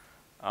there.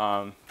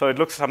 So it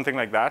looks something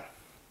like that.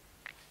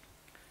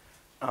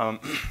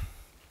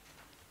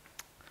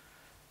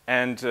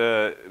 And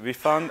we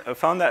found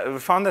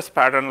this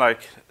pattern,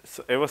 like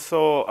it was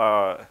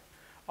so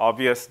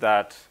obvious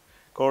that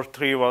core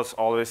 3 was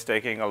always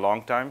taking a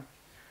long time,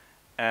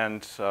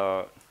 and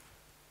of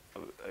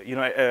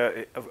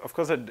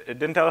course it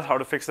didn't tell us how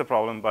to fix the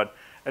problem, but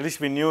at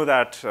least we knew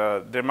that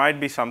there might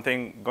be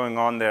something going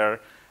on there,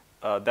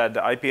 that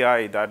the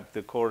IPI that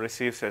the core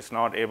receives is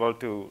not able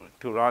to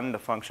run, the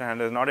function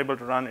handler is not able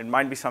to run. It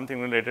might be something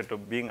related to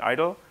being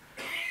idle,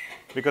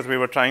 because we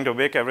were trying to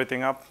wake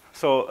everything up.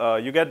 So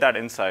you get that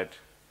insight.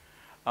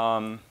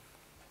 And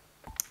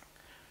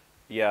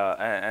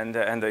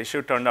the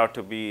issue turned out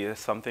to be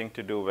something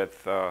to do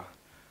with the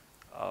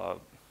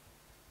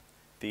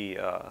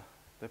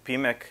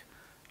PMIC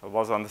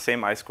was on the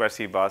same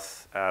I2C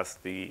bus as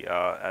the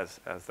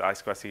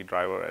I2C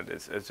driver, and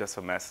it's just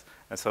a mess.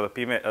 And so the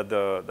PMIC,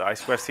 the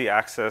I2C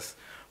access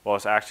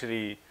was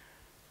actually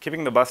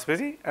keeping the bus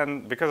busy,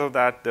 and because of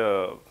that,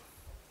 the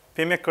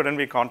PMIC couldn't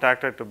be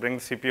contacted to bring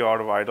the CPU out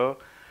of idle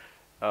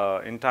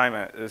in time.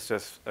 It's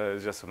just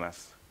a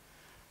mess.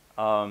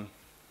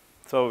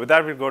 So with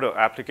that, we'll go to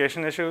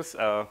application issues.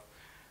 I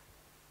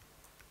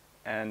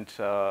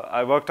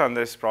worked on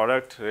this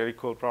product, really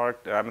cool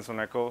product, Amazon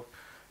Echo.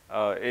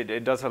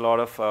 It does a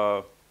lot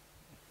of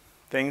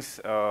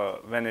things.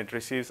 When it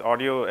receives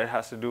audio, it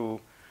has to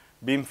do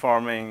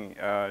beamforming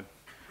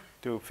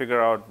to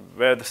figure out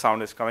where the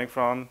sound is coming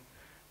from.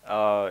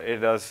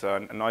 It does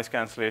noise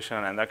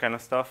cancellation and that kind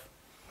of stuff.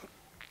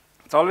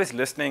 It's always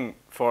listening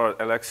for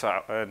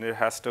Alexa, and it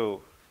has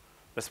to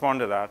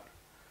respond to that.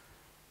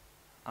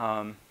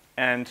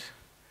 And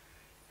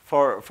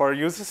for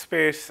user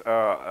space,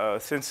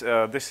 since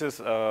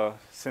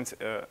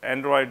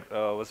Android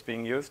was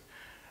being used,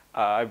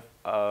 I've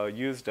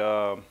used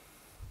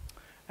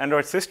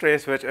Android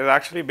systrace, which is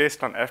actually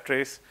based on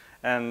ftrace,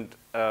 and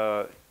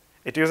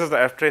it uses the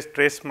ftrace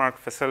trace mark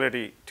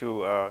facility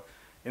to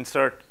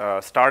insert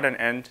start and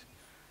end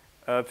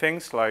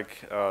things,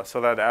 like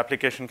so that the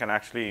application can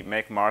actually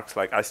make marks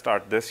like I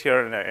start this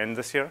here and I end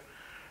this here,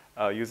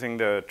 using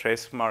the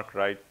trace mark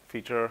right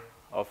feature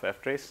of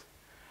ftrace.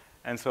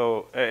 And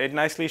so it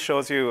nicely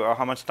shows you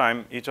how much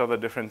time each of the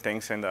different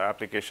things in the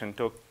application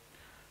took.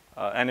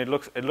 And it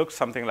looks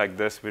something like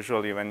this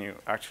visually when you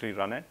actually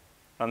run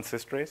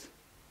systrace.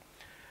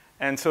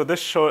 And so this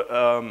showed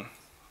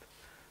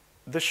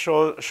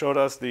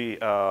us the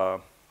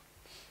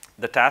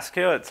task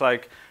here. It's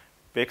like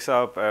picks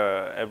up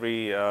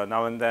every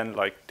now and then,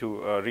 like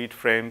to read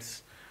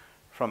frames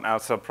from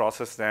outside,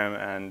 process them,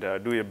 and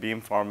do your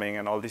beamforming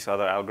and all these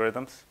other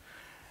algorithms.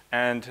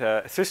 And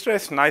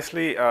systrace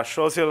nicely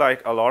shows you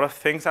like a lot of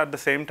things at the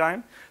same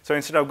time. So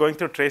instead of going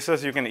through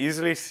traces, you can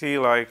easily see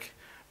like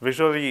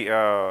visually,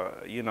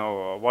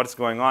 what's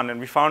going on. And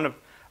we found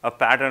a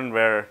pattern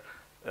where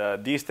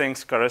these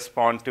things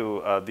correspond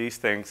to these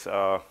things,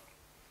 like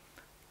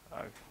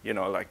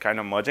kind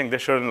of merging. They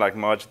shouldn't like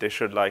merge. They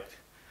should like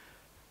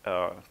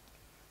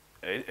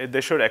they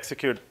should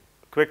execute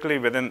quickly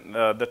within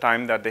the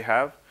time that they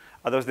have.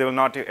 Otherwise, they will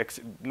not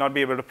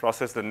be able to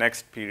process the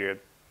next period.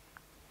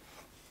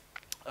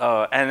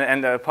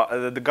 And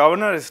the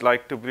governor is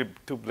like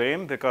to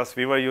blame because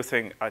we were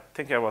using, I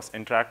think it was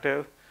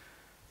interactive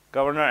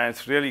governor, and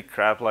it's really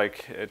crap.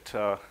 Like it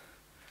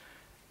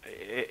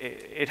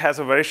has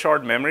a very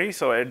short memory,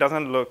 so it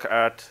doesn't look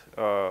at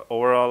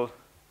overall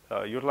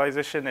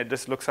utilization. It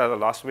just looks at the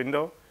last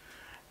window,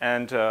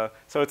 and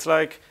so it's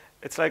like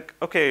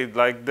okay,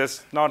 like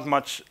there's not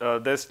much.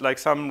 There's like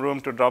some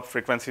room to drop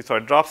frequency, so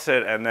it drops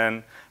it, and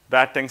then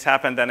bad things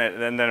happen. Then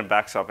it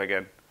backs up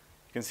again.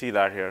 You can see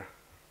that here.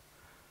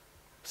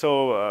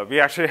 So we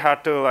actually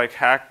had to like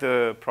hack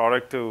the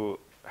product to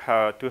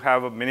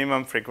have a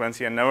minimum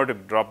frequency and never to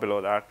drop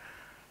below that.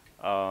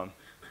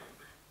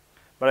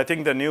 But I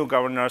think the new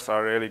governors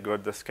are really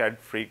good. The SCAD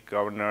freak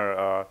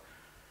governor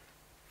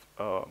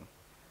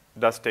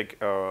does take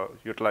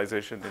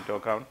utilization into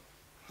account.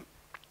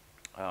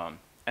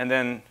 And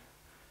then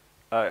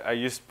I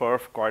used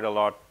perf quite a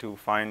lot to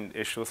find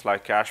issues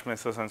like cache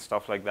misses and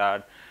stuff like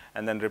that,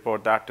 and then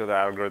report that to the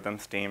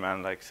algorithms team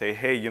and like say,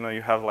 hey,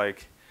 you have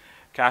like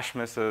cache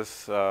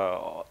misses,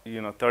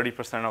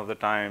 30% of the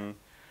time.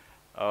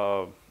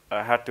 I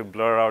had to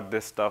blur out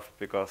this stuff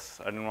because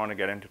I didn't want to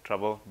get into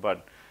trouble.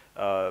 But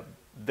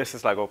this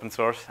is like open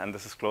source, and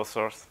this is closed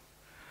source.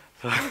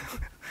 So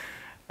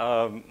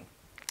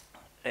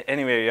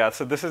anyway, yeah.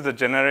 So this is the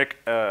generic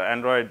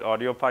Android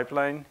audio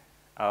pipeline,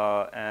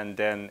 and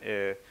then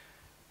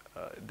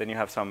you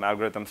have some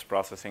algorithms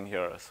processing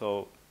here.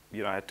 So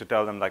I had to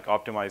tell them like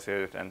optimize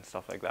it and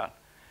stuff like that.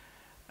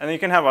 And you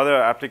can have other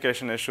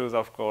application issues,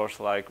 of course.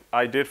 Like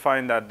I did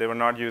find that they were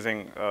not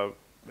using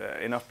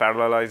enough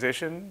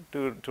parallelization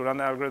to run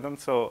the algorithm,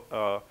 so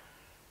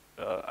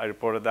I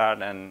reported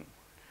that. And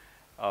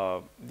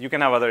you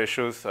can have other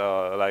issues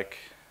like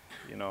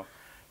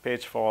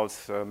page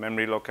faults,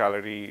 memory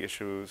locality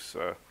issues,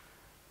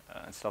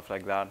 and stuff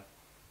like that.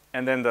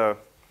 And then the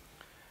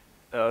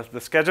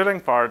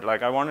scheduling part,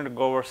 like I wanted to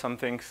go over some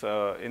things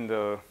in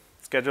the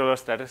scheduler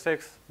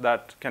statistics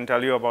that can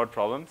tell you about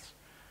problems.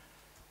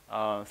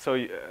 So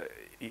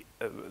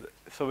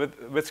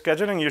with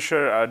scheduling, you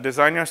should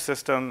design your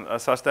system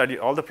such that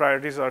all the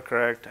priorities are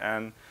correct,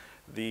 and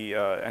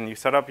and you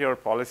set up your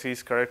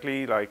policies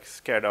correctly, like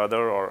sched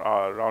other or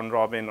round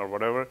robin or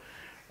whatever.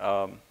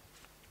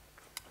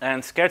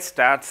 And sched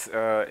stats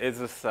is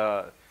this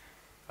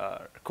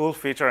cool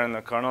feature in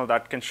the kernel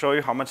that can show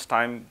you how much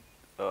time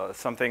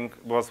something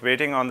was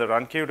waiting on the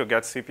run queue to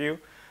get CPU.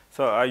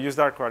 So I use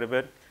that quite a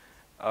bit.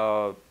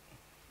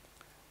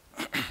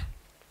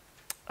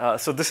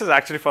 So this is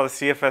actually for the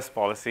CFS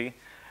policy.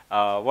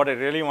 What I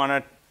really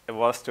wanted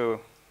was to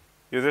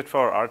use it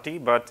for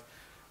RT, but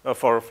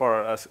for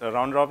a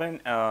round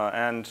robin,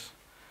 and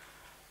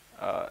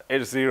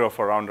it's 0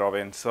 for round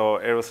robin. So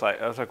I was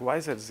like, why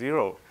is it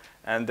 0?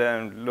 And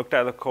then looked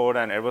at the code,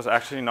 and it was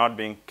actually not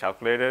being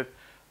calculated.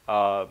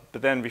 But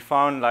then we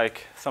found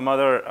like some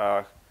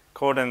other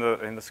code in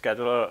the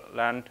scheduler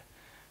land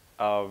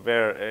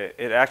where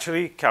it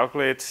actually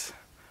calculates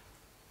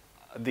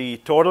the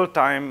total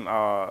time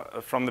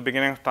from the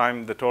beginning of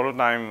time, the total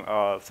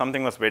time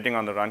something was waiting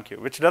on the run queue,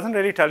 which doesn't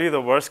really tell you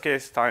the worst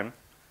case time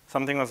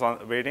something was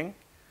waiting,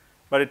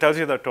 but it tells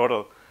you the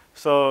total.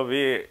 So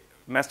we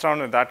messed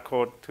around with that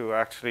code to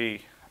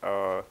actually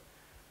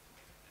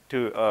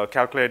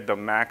calculate the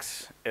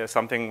max if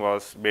something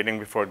was waiting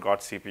before it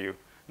got CPU,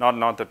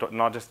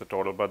 not just the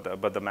total,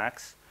 but the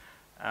max,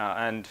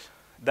 and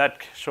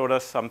that showed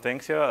us some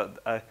things here.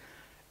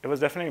 It was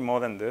definitely more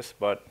than this,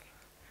 but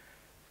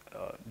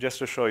just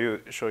to show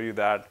you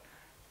that.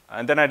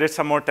 And then I did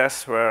some more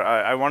tests where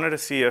I wanted to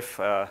see if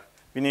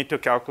we need to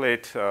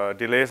calculate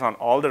delays on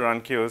all the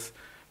run queues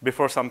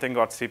before something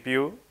got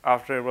CPU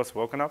after it was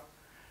woken up.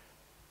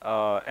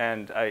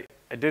 And I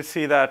did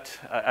see that.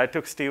 I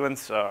took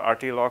Steven's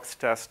RT logs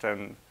test,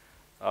 and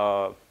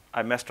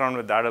I messed around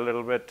with that a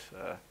little bit.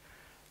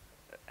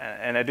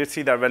 And I did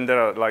see that when there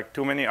are like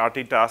too many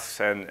RT tasks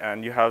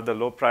and you have the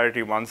low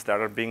priority ones that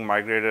are being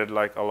migrated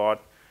like a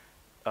lot,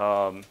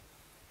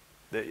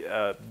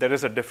 there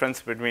is a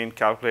difference between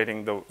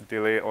calculating the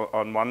delay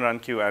on one run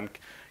queue and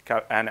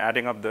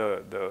adding up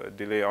the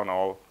delay on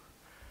all.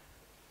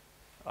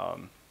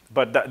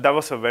 But that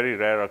was a very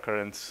rare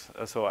occurrence,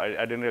 so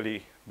I didn't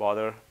really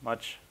bother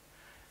much.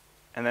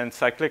 And then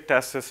cyclic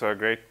test is a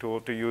great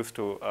tool to use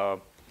to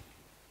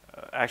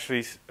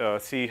actually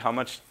see how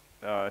much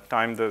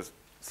time the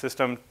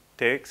system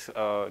takes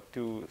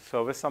to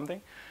service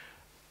something.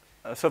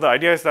 So the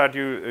idea is that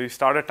you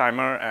start a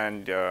timer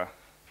and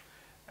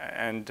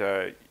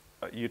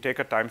you take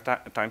a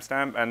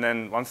timestamp, and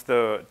then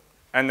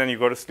and then you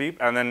go to sleep,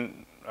 and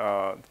then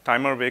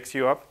timer wakes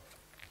you up,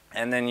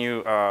 and then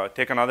you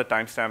take another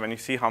timestamp and you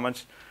see how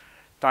much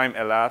time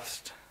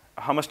elapsed,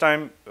 how much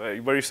time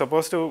were you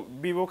supposed to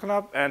be woken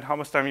up, and how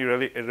much time it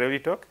really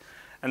took,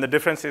 and the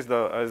difference is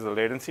the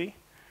latency.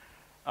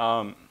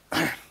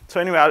 So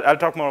anyway, I'll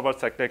talk more about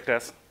cyclic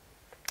tests,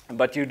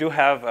 but you do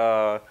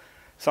have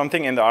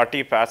something in the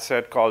RT patch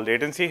set called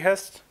latency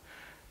hist,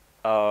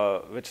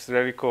 which is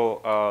really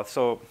cool.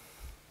 So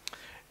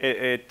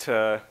it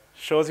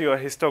shows you a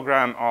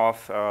histogram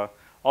of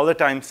all the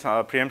times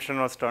preemption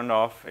was turned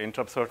off,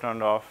 interrupts were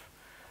turned off,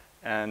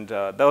 and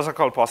those are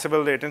called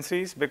possible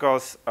latencies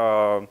because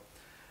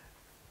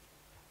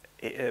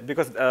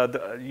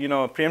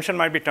preemption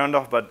might be turned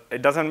off, but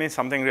it doesn't mean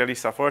something really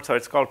suffered, so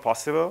it's called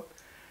possible.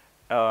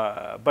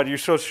 But you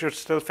should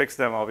still fix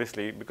them,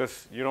 obviously,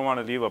 because you don't want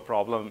to leave a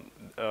problem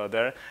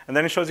there. And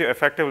then it shows you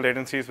effective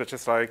latencies, which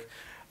is like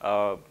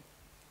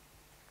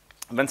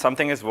when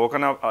something is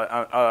woken up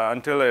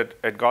until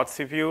it got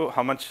CPU,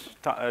 how much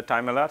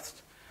time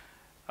elapsed.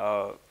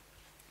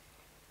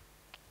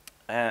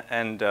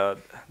 And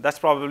that's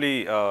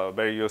probably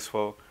very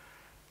useful.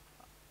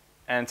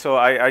 And so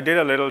I did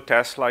a little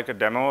test, like a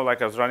demo,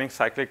 like I was running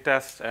cyclic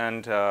tests,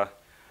 and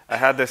I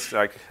had this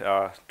like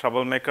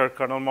troublemaker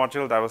kernel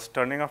module that was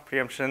turning off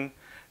preemption,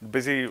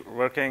 busy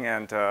working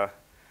and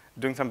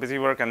doing some busy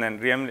work, and then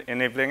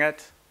re-enabling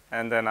it.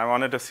 And then I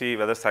wanted to see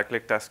whether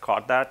cyclic test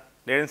caught that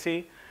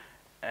latency,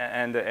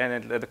 and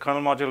the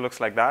kernel module looks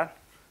like that.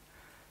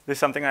 This is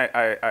something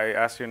I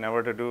asked you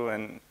never to do,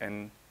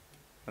 and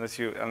unless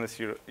you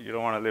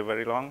don't want to live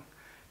very long.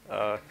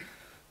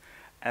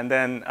 And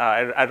then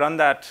I run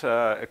that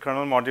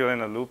kernel module in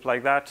a loop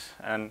like that,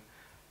 and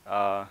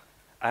I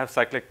have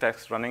cyclic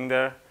text running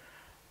there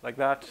like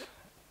that.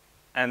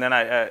 And then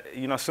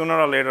sooner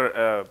or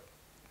later,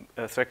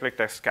 cyclic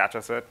text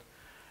catches it.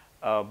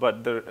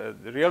 But the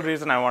real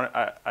reason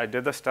I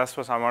did this test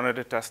was I wanted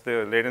to test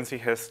the latency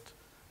hist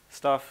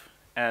stuff.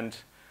 And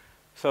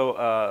so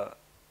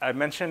I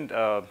mentioned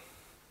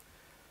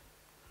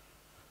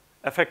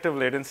effective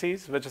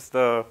latencies, which is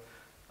a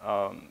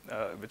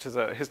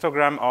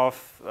histogram of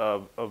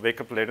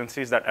wake-up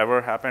latencies that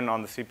ever happened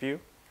on the CPU.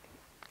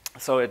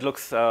 So it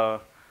looks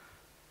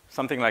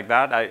something like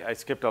that. I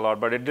skipped a lot,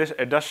 but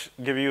it does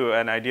give you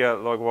an idea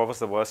like what was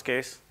the worst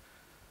case.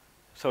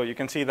 So you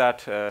can see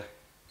that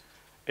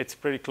it's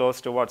pretty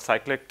close to what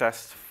cyclic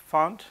test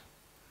found.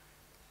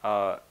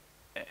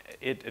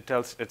 It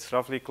tells it's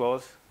roughly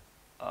close.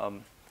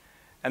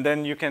 And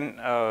then you can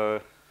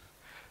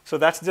so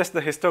that's just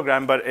the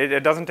histogram, but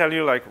it doesn't tell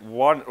you like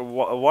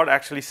what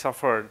actually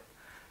suffered.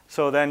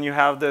 So then you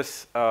have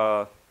this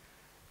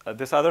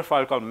this other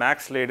file called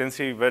max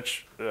latency,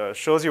 which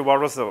shows you what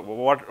was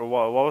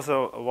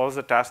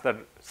the task that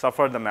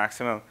suffered the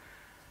maximum.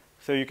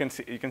 So you can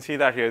see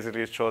that here.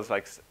 It shows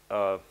like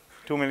 2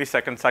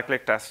 millisecond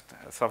cyclic test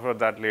suffered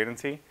that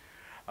latency,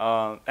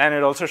 and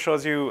it also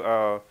shows you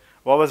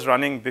what was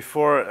running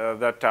before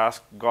that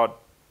task got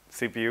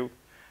CPU,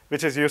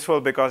 which is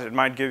useful because it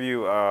might give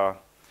you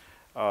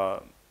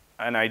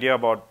an idea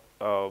about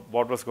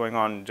what was going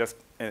on just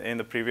in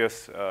the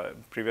previous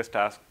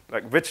task,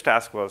 like which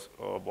task was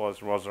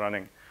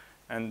running,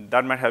 and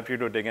that might help you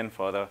to dig in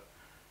further.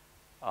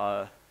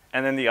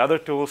 And then the other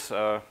tools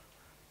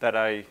that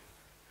I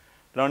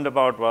learned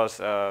about was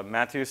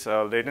Matthew's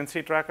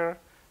latency tracker,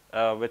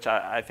 which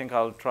I think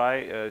I'll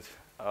try.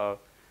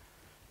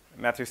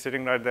 Matthew's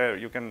sitting right there.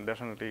 You can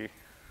definitely.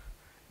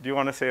 Do you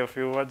want to say a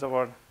few words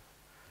about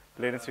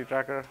latency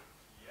tracker?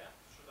 Yeah.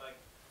 Should I?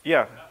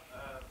 Yeah.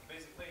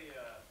 Basically,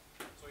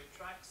 so it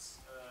tracks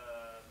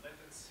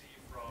latency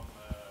from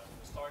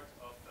the start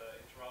of the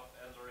interrupt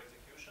and/or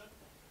execution,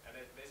 and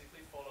it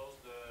basically follows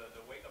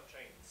the wake-up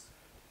chains.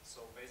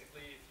 So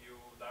basically, if you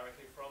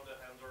directly from the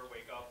handler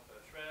wake up a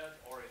thread,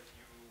 or if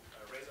you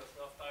raise a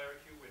stuff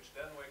hierarchy, which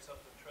then wakes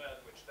up the thread,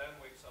 which then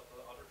wakes up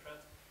the other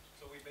threads.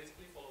 So we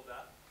basically follow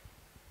that.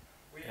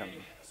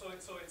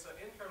 So it's an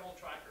internal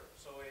tracker.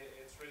 So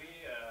it's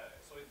really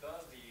so it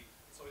does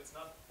so it's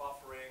not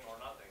buffering or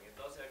nothing. It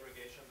does the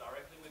aggregation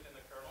directly within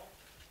the kernel,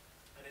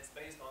 and it's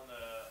based on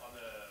a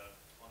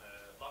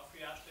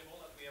lock-free hash table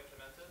that we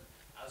implemented,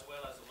 as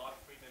well as a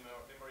lock-free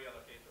memory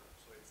allocator.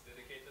 So it's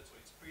dedicated, so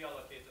it's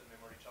pre-allocated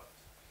memory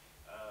chunks.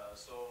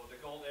 So the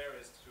goal there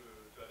is to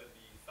have it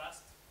be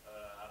fast,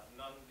 have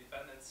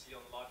non-dependency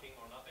on locking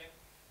or nothing,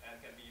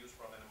 and can be used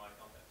from NMI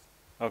context.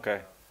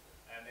 Okay.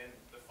 And then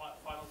the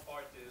final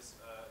part is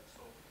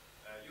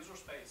user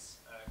space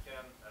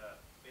can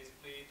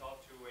basically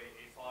talk to a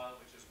file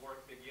which is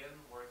work begin,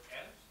 work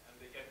end, and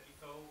they can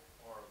echo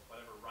or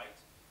whatever write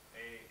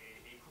a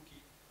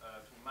cookie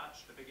to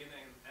match the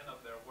beginning and end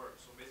of their work.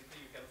 So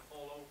basically you can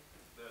follow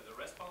the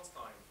response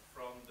time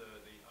from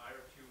the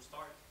IRQ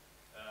start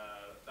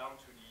down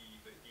to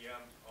the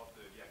end of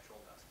the actual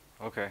task.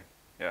 Okay.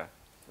 Yeah.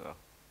 So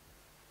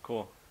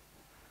cool.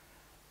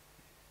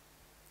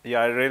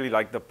 Yeah, I really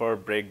like the per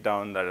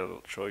breakdown that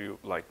it'll show you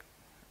like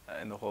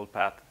in the whole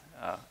path.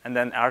 And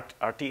then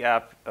RT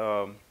app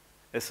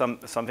is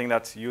something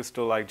that's used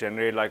to like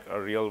generate like a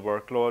real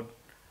workload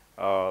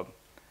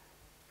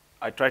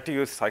I tried to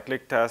use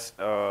cyclic test.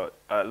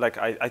 Like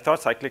I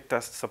thought cyclic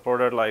test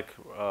supported like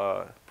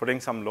putting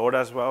some load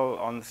as well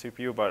on the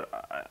CPU, but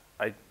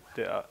I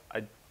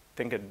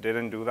think it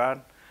didn't do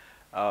that.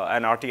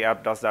 And RT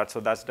app does that, so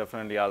that's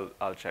definitely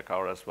I'll check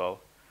out as well.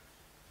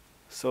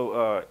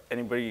 So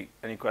anybody,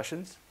 any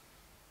questions?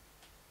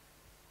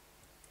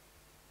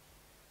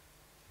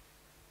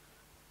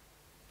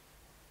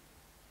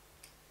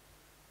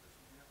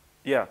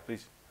 Yeah,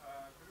 please.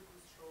 Could you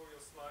please show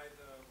your slide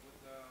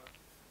with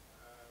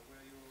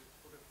where you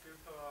put a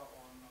filter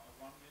on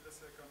 1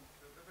 millisecond,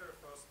 the very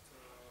first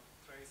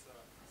tracer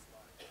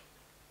slide,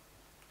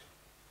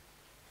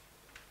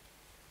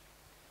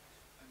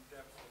 and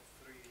depth of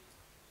 3.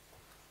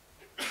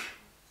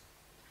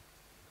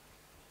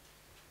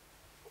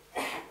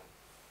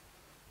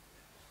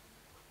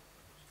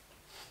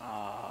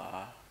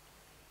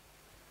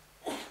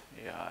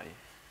 Yeah.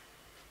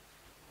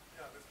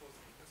 Yeah, this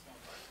one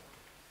right.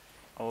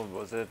 Oh,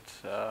 was it?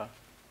 Right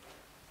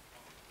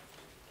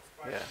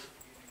Yeah. at the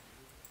beginning.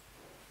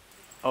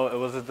 Oh,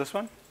 was it this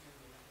one?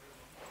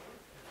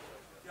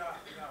 Yeah,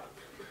 yeah.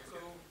 So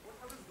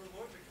what is the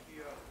logic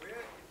here?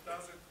 Where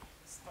does it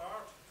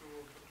start to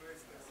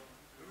trace this?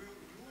 Do you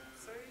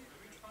say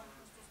which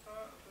functions to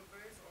start to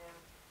trace, or?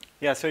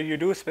 Yeah, so you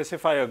do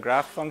specify a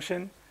graph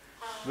function,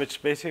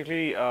 which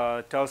basically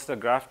tells the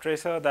graph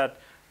tracer that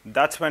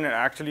that's when it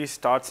actually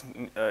starts.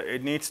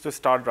 It needs to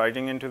start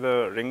writing into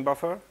the ring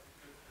buffer. Okay.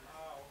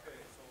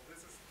 So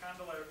this is kind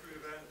of like an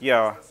event.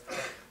 Yeah.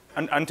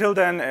 Until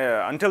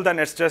then,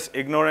 it's just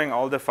ignoring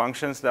all the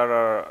functions that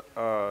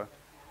are.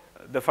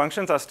 The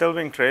functions are still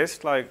being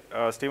traced. Like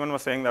Stephen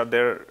was saying that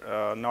they're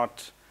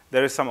not.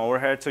 There is some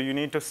overhead, so you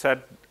need to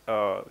set.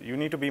 You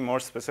need to be more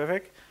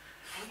specific.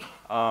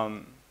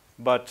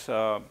 But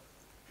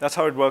that's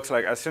how it works.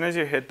 Like as soon as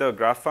you hit the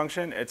graph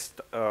function, it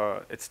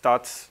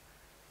stops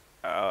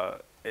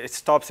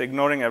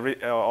ignoring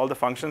all the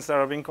functions that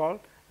are being called,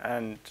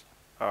 and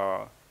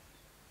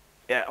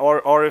yeah,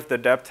 or if the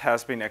depth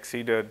has been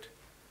exceeded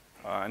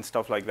and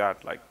stuff like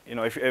that. Like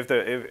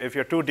if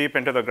you're too deep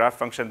into the graph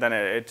function, then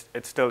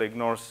it still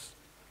ignores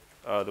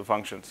the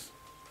functions.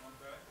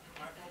 Okay.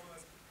 My problem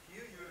is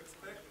here you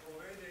expect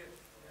already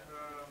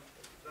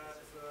that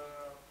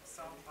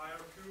some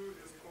IRQ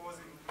is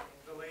causing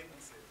the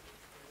latency.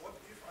 What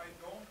if I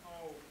don't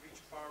know which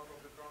part of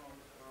the kernel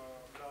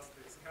does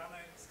this? Can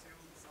I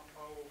still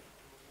somehow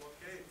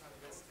locate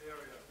this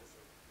area which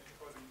is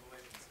causing the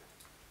latency?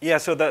 Yeah,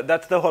 so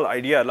that's the whole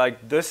idea.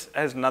 Like this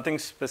has nothing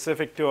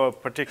specific to a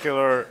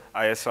particular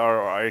ISR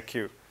or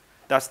IRQ.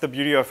 That's the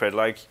beauty of it.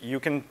 Like you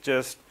can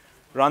just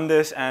run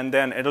this and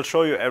then it'll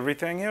show you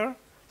everything here.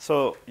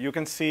 So you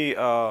can see,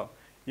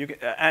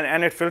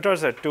 and it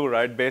filters it too,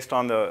 right, based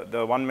on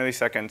the 1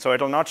 millisecond. So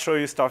it'll not show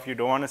you stuff you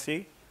don't want to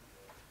see,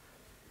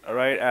 all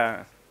right?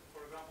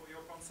 For example,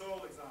 your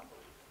console example.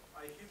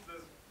 I hit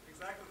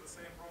exactly the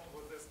same problem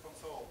with this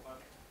console,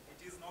 but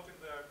it is not in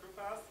the IRQ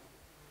path.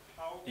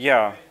 How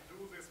Yeah. can I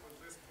do this with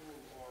this tool?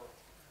 Or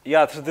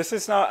Yeah, so this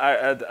is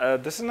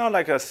not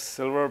like a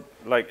silver,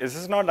 like this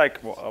is not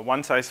like a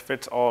one size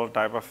fits all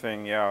type of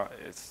thing. Yeah,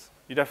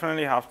 you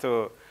definitely have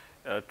to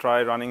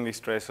try running these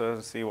tracers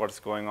and see what's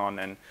going on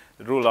and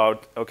rule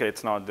out, okay,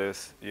 it's not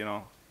this,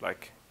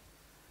 like,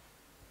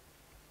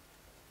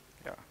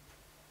 yeah.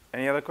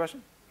 Any other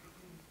question?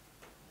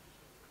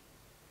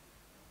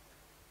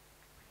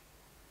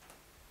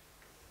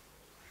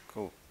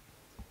 Cool.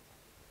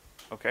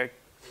 Okay.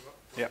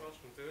 Yeah.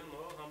 Question. Do you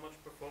know how much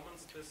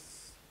performance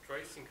this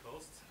tracing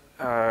costs?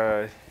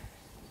 Uh,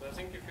 So I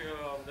think if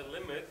you're on the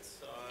limit,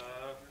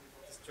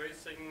 this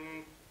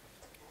tracing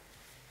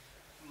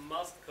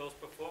must cost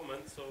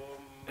performance, so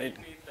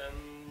maybe then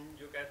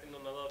you get in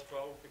another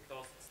trouble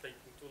because it's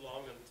taking too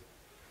long. And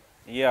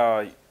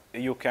yeah,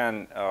 you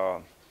can.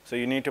 So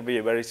you need to be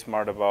very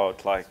smart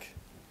about like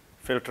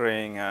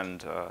filtering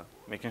and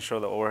making sure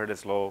the overhead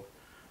is low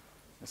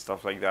and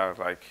stuff like that.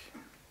 Like,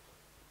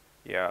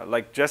 yeah,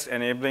 like just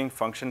enabling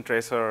function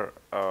tracer.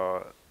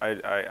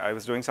 I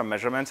was doing some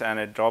measurements and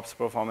it drops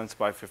performance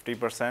by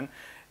 50%.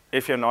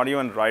 If you're not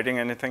even writing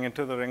anything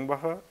into the ring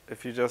buffer,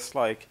 if you just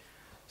like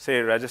say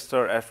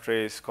register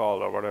ftrace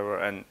call or whatever,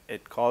 and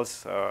it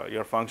calls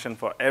your function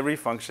for every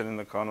function in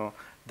the kernel,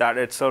 that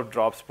itself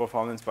drops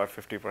performance by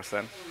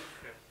 50%.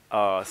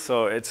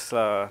 So it's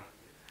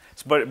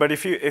but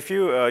if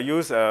you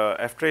use a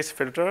ftrace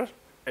filter,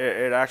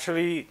 it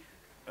actually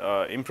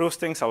improves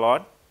things a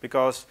lot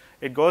because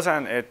it goes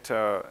and it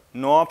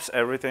no-ops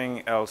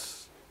everything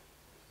else.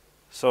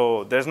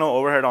 So there's no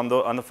overhead on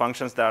the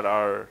functions that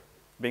are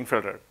being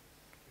filtered.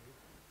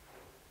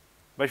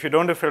 But if you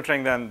don't do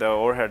filtering, then the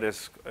overhead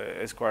is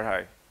quite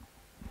high.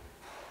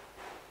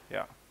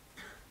 Yeah.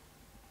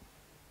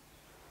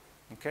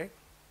 Okay.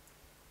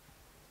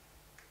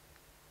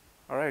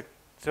 All right.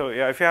 So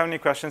yeah, if you have any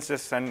questions,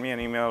 just send me an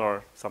email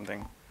or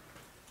something.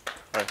 All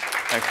right.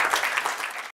 Thanks.